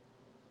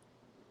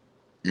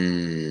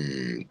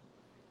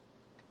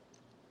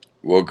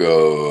 We'll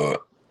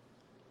go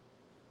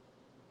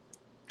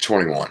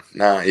 21.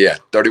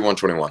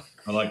 31-21.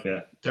 I like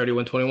that.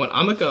 31-21.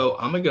 I'm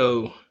gonna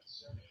go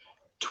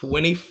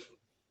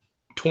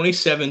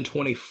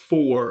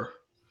 27-24.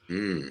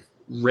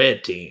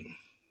 Red team.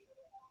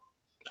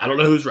 I don't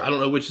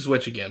know which is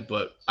which again,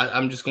 but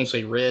I'm just gonna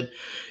say red.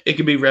 It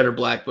could be red or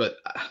black, but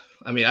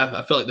I mean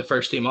I feel like the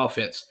first team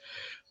offense.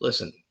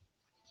 Listen,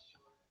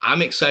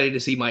 I'm excited to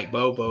see Mike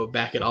Bobo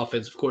back at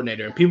offensive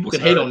coordinator, and people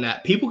can hate on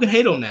that.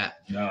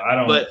 No, I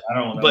don't. I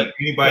don't know. But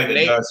anybody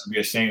that does should be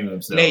ashamed of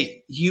themselves.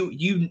 Nate,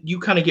 you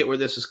kind of get where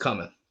this is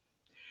coming.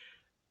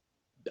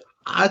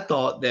 I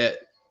thought that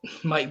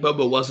Mike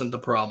Bobo wasn't the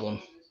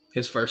problem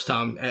his first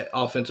time at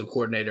offensive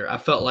coordinator. I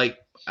felt like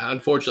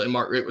Unfortunately,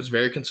 Mark Richt was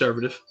very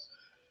conservative,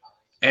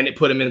 and it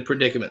put him in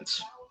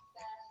predicaments.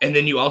 And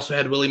then you also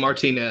had Willie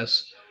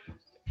Martinez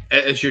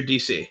as your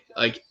DC.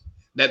 Like,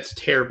 that's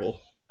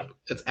terrible.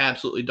 That's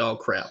absolutely dog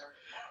crap.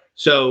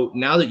 So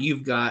now that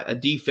you've got a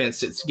defense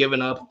that's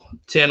given up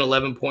 10,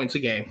 11 points a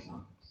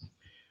game,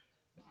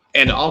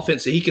 and an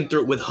offense that he can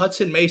throw with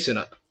Hudson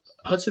Mason,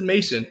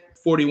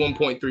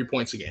 41.3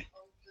 points a game.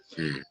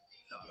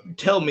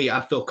 Tell me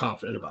I feel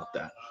confident about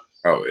that.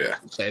 Oh, yeah.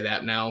 Say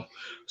that now.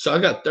 So I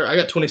got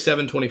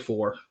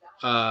 27-24.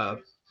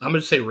 I'm going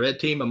to say red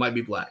team. I might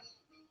be black.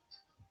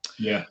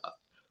 Yeah.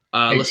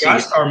 Let's Guy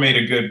see. Star made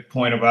a good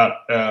point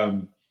about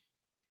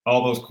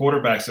all those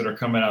quarterbacks that are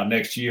coming out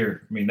next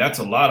year. I mean, that's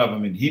a lot of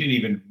them. And he didn't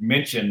even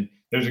mention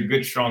there's a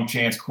good, strong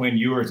chance Quinn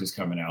Ewers is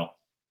coming out.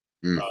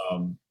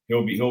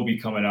 He'll be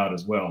coming out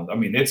as well. I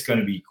mean, it's going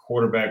to be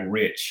quarterback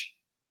rich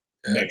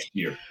next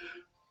year.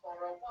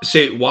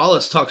 See,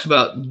 Wallace talks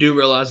about, do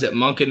realize that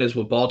Monken is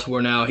with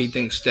Baltimore now. He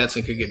thinks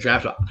Stetson could get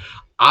drafted.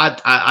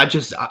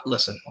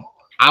 Listen,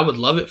 I would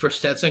love it for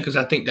Stetson because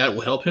I think that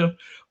will help him.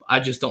 I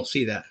just don't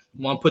see that.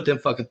 One, put them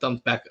fucking thumbs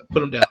back up.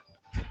 Put them down.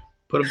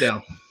 Put them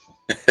down.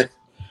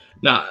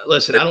 Nah,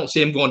 listen, I don't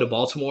see him going to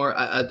Baltimore.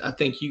 I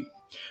think you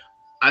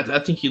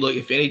look,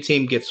 if any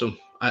team gets him,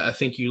 I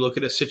think you look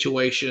at a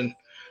situation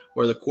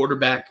where the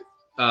quarterback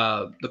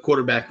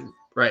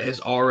right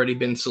has already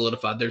been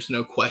solidified. There's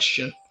no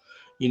question.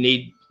 You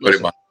need.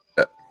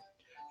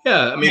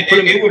 Yeah, I mean,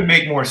 it would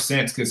make more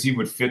sense because he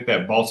would fit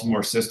that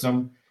Baltimore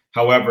system.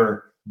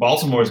 However,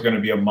 Baltimore is going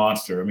to be a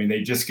monster. I mean,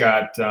 they just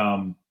got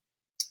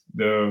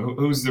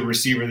who's the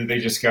receiver that they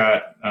just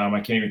got? I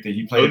can't even think.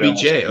 He played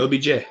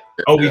OBJ.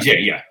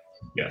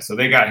 Yeah. So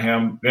they got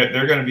him.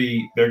 They're going to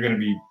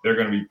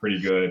be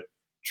pretty good.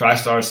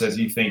 TriStar says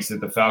he thinks that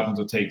the Falcons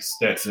will take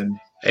Stetson.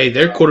 Hey,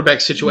 their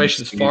quarterback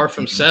situation is far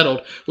from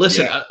settled.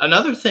 Listen,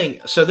 another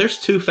thing. So there's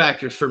two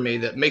factors for me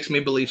that makes me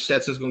believe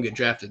Stetson's going to get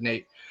drafted,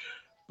 Nate.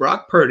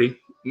 Brock Purdy,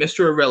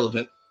 Mr.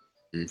 Irrelevant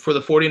for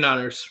the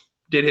 49ers,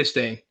 did his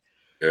thing.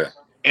 Yeah.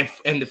 And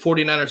the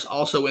 49ers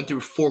also went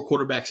through 4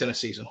 quarterbacks in a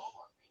season.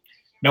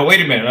 Now, wait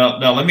a minute.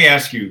 Now, let me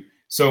ask you.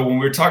 So when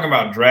we're talking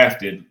about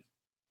drafted,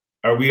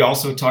 are we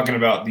also talking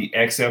about the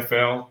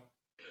XFL?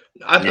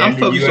 I'm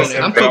focused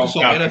on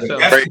NFL. If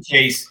that's the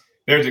case,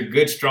 there's a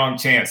good, strong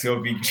chance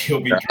he'll be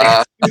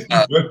drafted.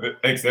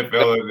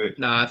 XFL.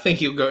 Nah, I think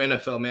he'll go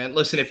NFL, man.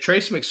 Listen, if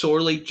Trace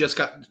McSorley just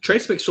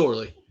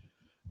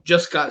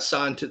got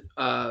signed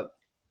to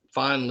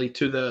finally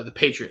to the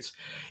Patriots.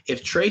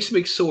 If Trace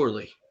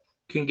McSorley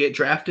can get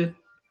drafted,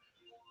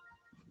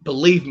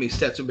 believe me,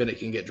 Stetson Bennett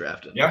can get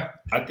drafted. Yeah,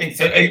 I think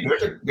so. Hey,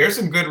 there's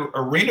some good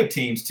arena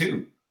teams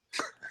too.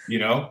 You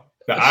know,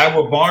 the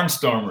Iowa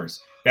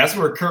Barnstormers. That's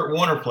where Kurt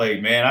Warner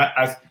played, man.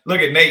 I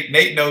look at Nate.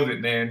 Nate knows it,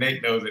 man.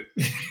 Nate knows it.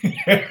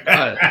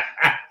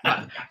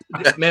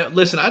 Man,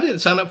 listen, I didn't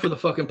sign up for the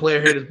fucking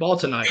Player Haters Ball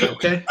tonight,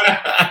 okay?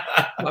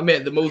 My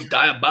man, the most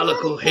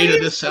diabolical hater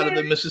this side of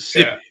the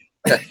Mississippi.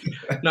 Yeah.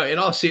 No, in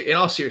all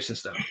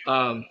seriousness,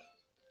 though.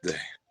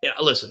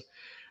 Listen,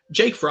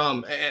 Jake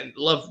Fromm, and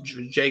love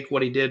Jake,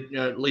 what he did,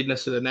 leading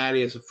us to the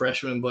Natty as a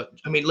freshman. But,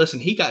 I mean,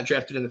 listen, he got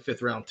drafted in the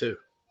 5th round, too.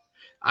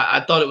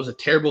 I thought it was a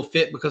terrible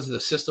fit because of the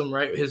system,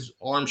 right? His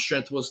arm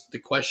strength was the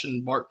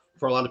question mark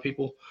for a lot of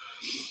people.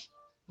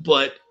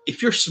 But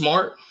if you're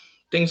smart,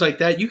 things like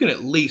that, you can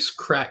at least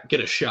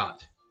get a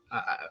shot.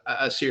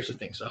 I seriously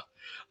think so.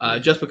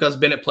 Just because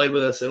Bennett played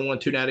with us and won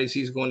 2 natties,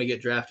 he's going to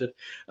get drafted.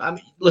 I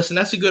mean, listen,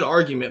 that's a good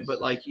argument,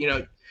 but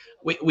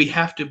we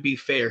have to be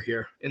fair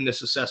here in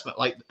this assessment.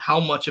 Like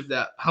how much of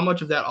that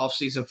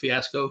offseason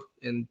fiasco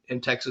in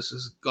Texas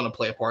is going to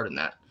play a part in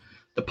that?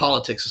 The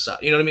politics aside,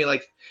 you know what I mean?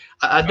 Like,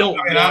 I don't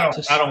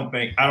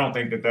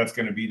think that that's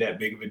going to be that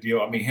big of a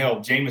deal. I mean,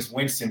 hell, Jameis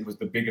Winston was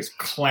the biggest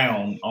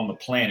clown on the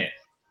planet,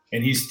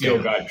 and he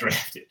still got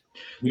drafted.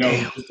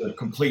 Just a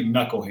complete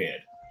knucklehead.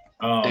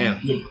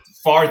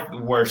 Far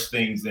worse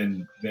things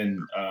than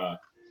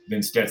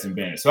Stetson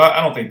Bennett. So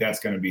I don't think that's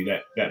going to be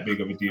that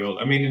big of a deal.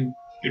 I mean,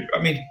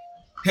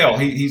 hell,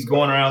 he's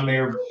going around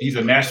there. He's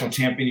a national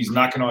champion. He's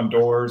knocking on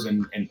doors,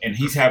 and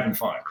he's having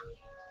fun.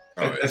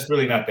 That's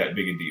really not that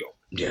big a deal.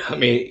 Yeah, I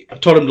mean, I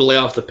told him to lay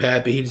off the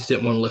pad, but he just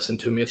didn't want to listen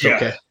to me. It's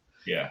okay.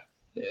 Yeah.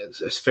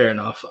 It's fair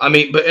enough. I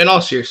mean, but in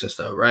all seriousness,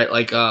 though, right?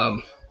 Like,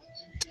 that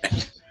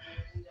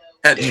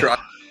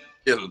try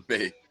killing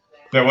me.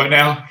 So what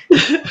now?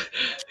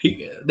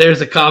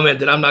 There's a comment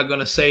that I'm not going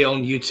to say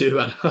on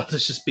YouTube.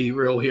 Let's just be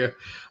real here.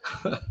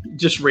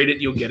 Just read it,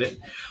 you'll get it.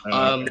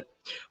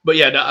 But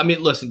yeah, no, I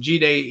mean, listen,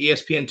 G-Day,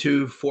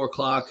 ESPN2,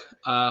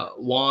 4:00.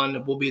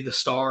 Juan will be the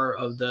star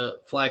of the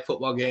flag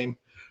football game.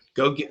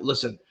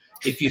 Listen.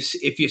 If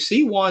you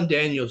see Juan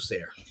Daniels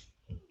there,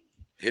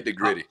 hit the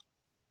gritty.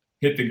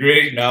 Hit the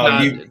gritty? No,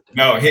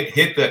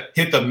 hit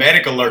the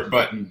medic alert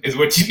button is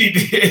what you need to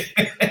hit.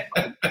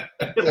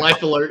 Hit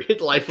life alert.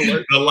 Hit life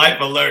alert. The life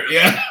alert,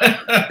 yeah.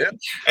 Yep.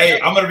 Hey,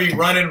 I'm gonna be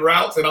running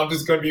routes and I'm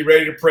just gonna be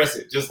ready to press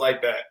it just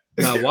like that.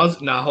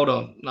 Hold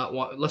on. Not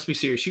one. Let's be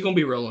serious. You're gonna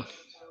be rolling.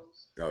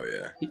 Oh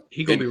yeah.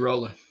 He gonna be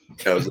rolling.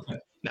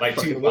 Like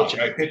fucking Tupac,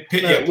 wheelchair. right?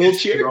 Pit, Not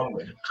wheelchair.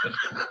 rolling.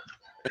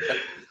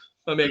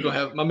 My man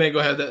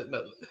gonna have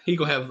that. He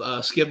gonna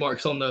have skid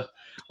marks on the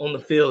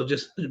field,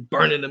 just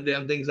burning them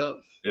damn things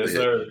up. Yes,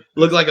 sir.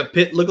 Look like a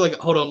pit.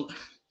 Hold on.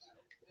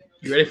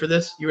 You ready for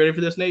this?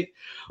 Nate?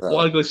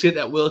 Want to go see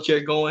that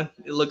wheelchair going?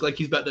 It looked like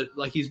he's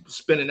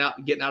spinning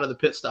out, getting out of the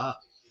pit stop.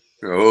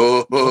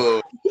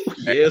 Oh,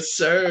 Yes,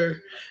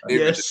 sir.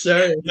 Yes,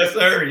 sir. Yes,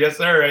 sir. Yes,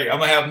 sir. Hey, I'm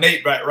gonna have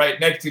Nate right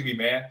next to me,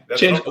 man.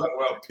 That's what I'm talking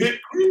about. Pit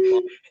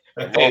crew.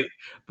 Hey,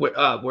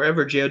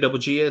 wherever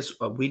JOGG is,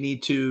 we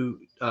need to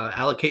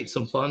allocate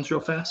some funds real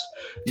fast.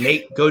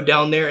 Nate, go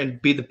down there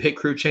and be the pit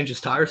crew, change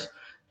his tires.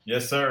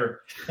 Yes, sir.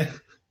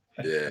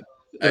 yeah.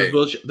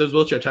 Those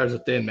wheelchair tires are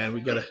thin, man.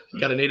 We gotta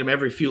need them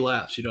every few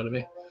laps. You know what I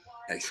mean?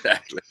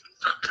 Exactly.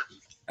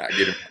 I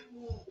get it.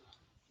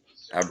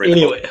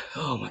 Anyway,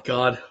 oh my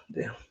God,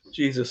 damn,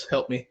 Jesus,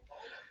 help me.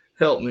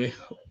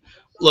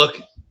 Look,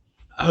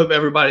 I hope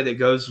everybody that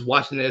goes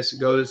watching this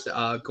goes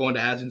going to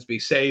Athens, be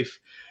safe,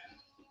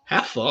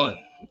 have fun.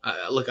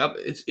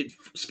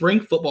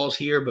 Spring football's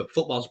here, but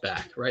football's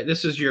back, right?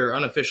 This is your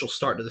unofficial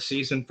start to the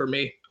season for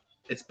me.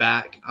 It's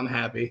back. I'm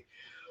happy.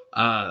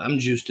 I'm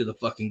juiced to the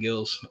fucking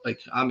gills.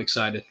 Like, I'm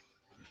excited.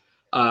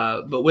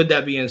 But with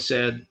that being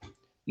said,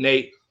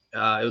 Nate,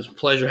 it was a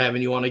pleasure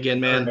having you on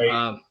again,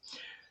 man.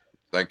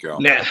 Thank you.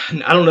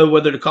 I don't know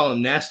whether to call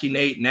him Nasty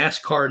Nate,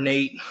 NASCAR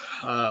Nate.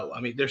 I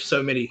mean, there's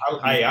so many.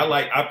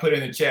 I put in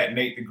the chat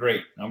Nate the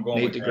Great. I'm going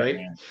Nate with the Great.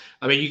 Man.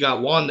 I mean, you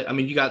got one. I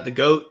mean, you got the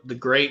GOAT, the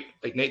Great,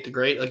 like Nate the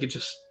Great. Like, it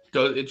just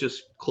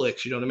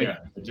clicks. You know what I mean? Yeah,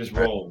 it just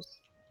rolls.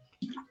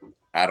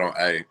 As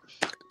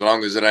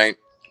long as it ain't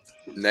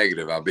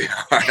negative, I'll be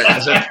all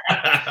right.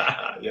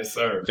 Yes,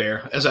 sir.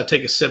 Fair. As I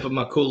take a sip of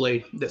my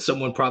Kool-Aid that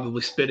someone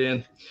probably spit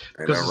in,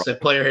 because it's a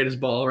player haters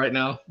ball right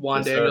now.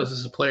 Juan Daniels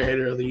is a player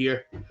hater of the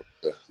year.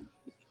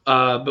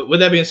 But with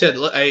that being said,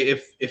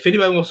 if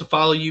anybody wants to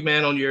follow you,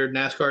 man, on your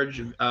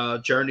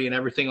NASCAR journey and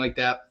everything like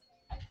that,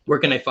 where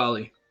can they follow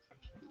you?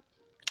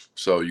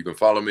 So you can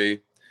follow me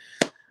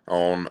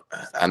on,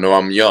 I know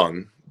I'm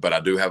young, but I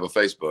do have a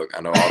Facebook.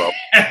 I know all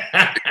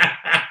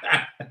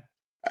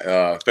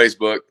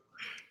Facebook,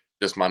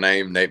 just my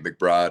name, Nate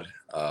McBride.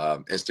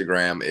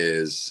 Instagram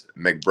is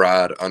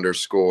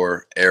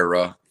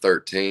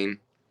McBride_era13.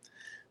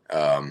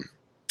 And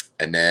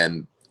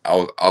then I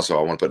want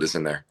to put this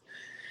in there.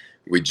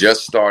 We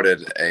just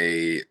started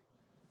a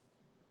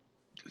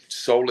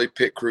solely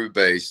pit crew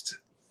based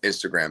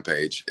Instagram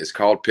page. It's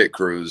called Pit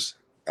Crews.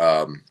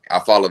 I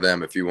follow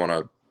them if you want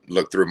to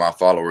look through my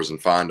followers and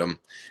find them.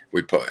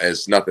 We put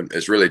it's nothing.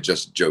 It's really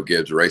just Joe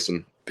Gibbs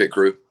Racing Pit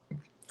Crew.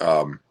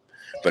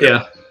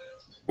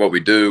 What we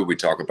do, we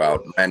talk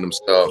about random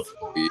stuff.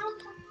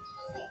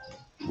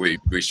 We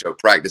show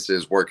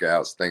practices,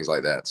 workouts, things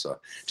like that. So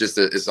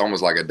it's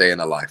almost like a day in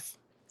the life.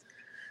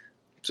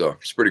 So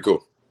it's pretty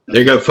cool.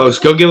 There you go, folks.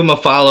 Go give him a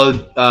follow,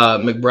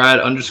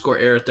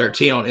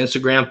 McBride_era13 on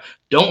Instagram.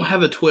 Don't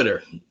have a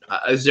Twitter.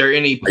 Is there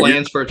any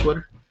plans for a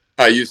Twitter?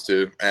 I used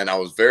to, and I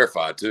was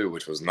verified too,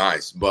 which was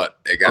nice, but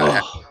it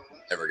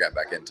never got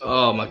back into it.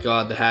 Oh my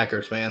God, the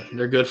hackers, man.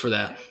 They're good for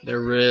that.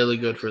 They're really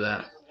good for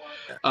that.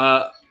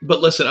 But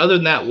listen, other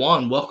than that,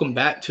 Juan, welcome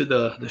back to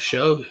the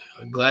show.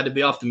 I'm glad to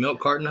be off the milk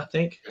carton, I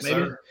think. Yes,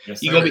 maybe. Sir.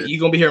 Yes, you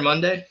gonna be here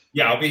Monday?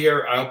 Yeah, I'll be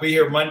here. I'll be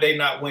here Monday,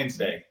 not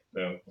Wednesday.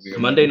 So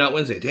Monday, not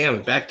Wednesday.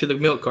 Damn, back to the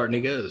milk carton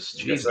he goes.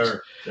 Jesus. Yes,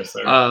 sir. Yes,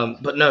 sir.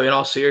 But no, in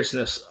all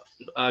seriousness,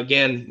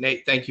 again,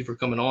 Nate, thank you for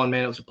coming on,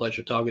 man. It was a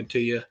pleasure talking to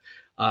you.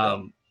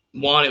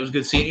 Juan, it was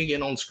good seeing you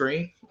again on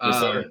screen. Yes,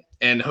 sir.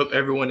 And hope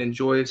everyone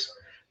enjoys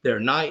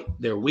their night,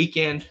 their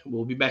weekend.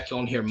 We'll be back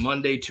on here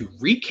Monday to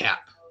recap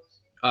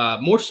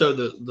more so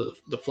the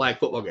flag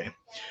football game.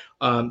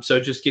 So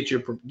just get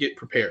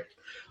prepared.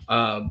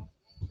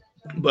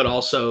 But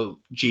also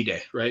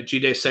G-Day, right?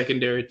 G-Day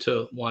secondary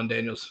to Juan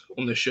Daniels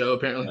on the show,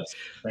 apparently.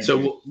 Yes,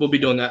 so we'll be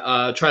doing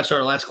that. Try to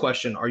start our last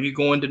question. Are you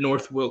going to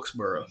North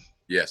Wilkesboro?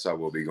 Yes, I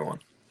will be going.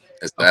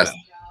 That's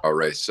our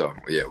race. So,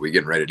 yeah, we're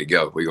getting ready to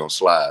go. We're going to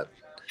slide.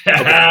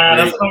 Okay.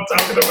 That's what I'm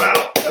talking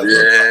about.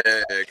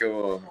 Come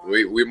on.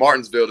 We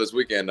Martinsville this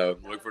weekend, though.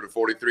 Look for the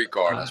 43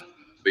 car. That's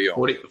be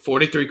on.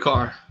 43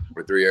 car.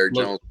 43 Eric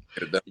Jones.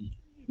 Get it done.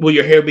 Will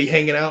your hair be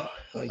hanging out?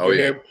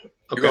 Hair?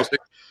 Okay.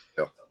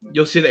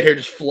 You'll see that hair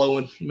just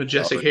flowing,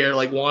 majestic hair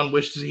like Juan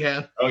wishes he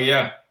had. Oh,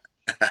 yeah.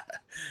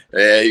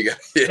 Yeah, you got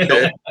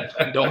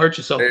Don't hurt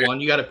yourself, Juan.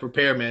 You got to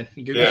prepare, man.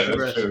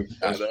 That's true.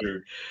 That's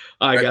true.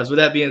 All right, guys. With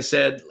that being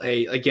said,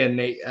 hey, again,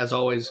 Nate, as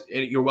always,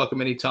 you're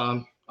welcome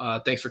anytime.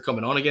 Thanks for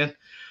coming on again.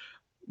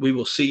 We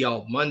will see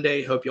y'all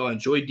Monday. Hope y'all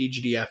enjoyed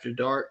DGD After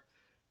Dark.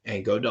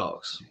 And go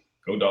Dogs.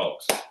 Go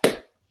Dogs.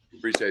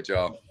 Appreciate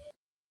y'all.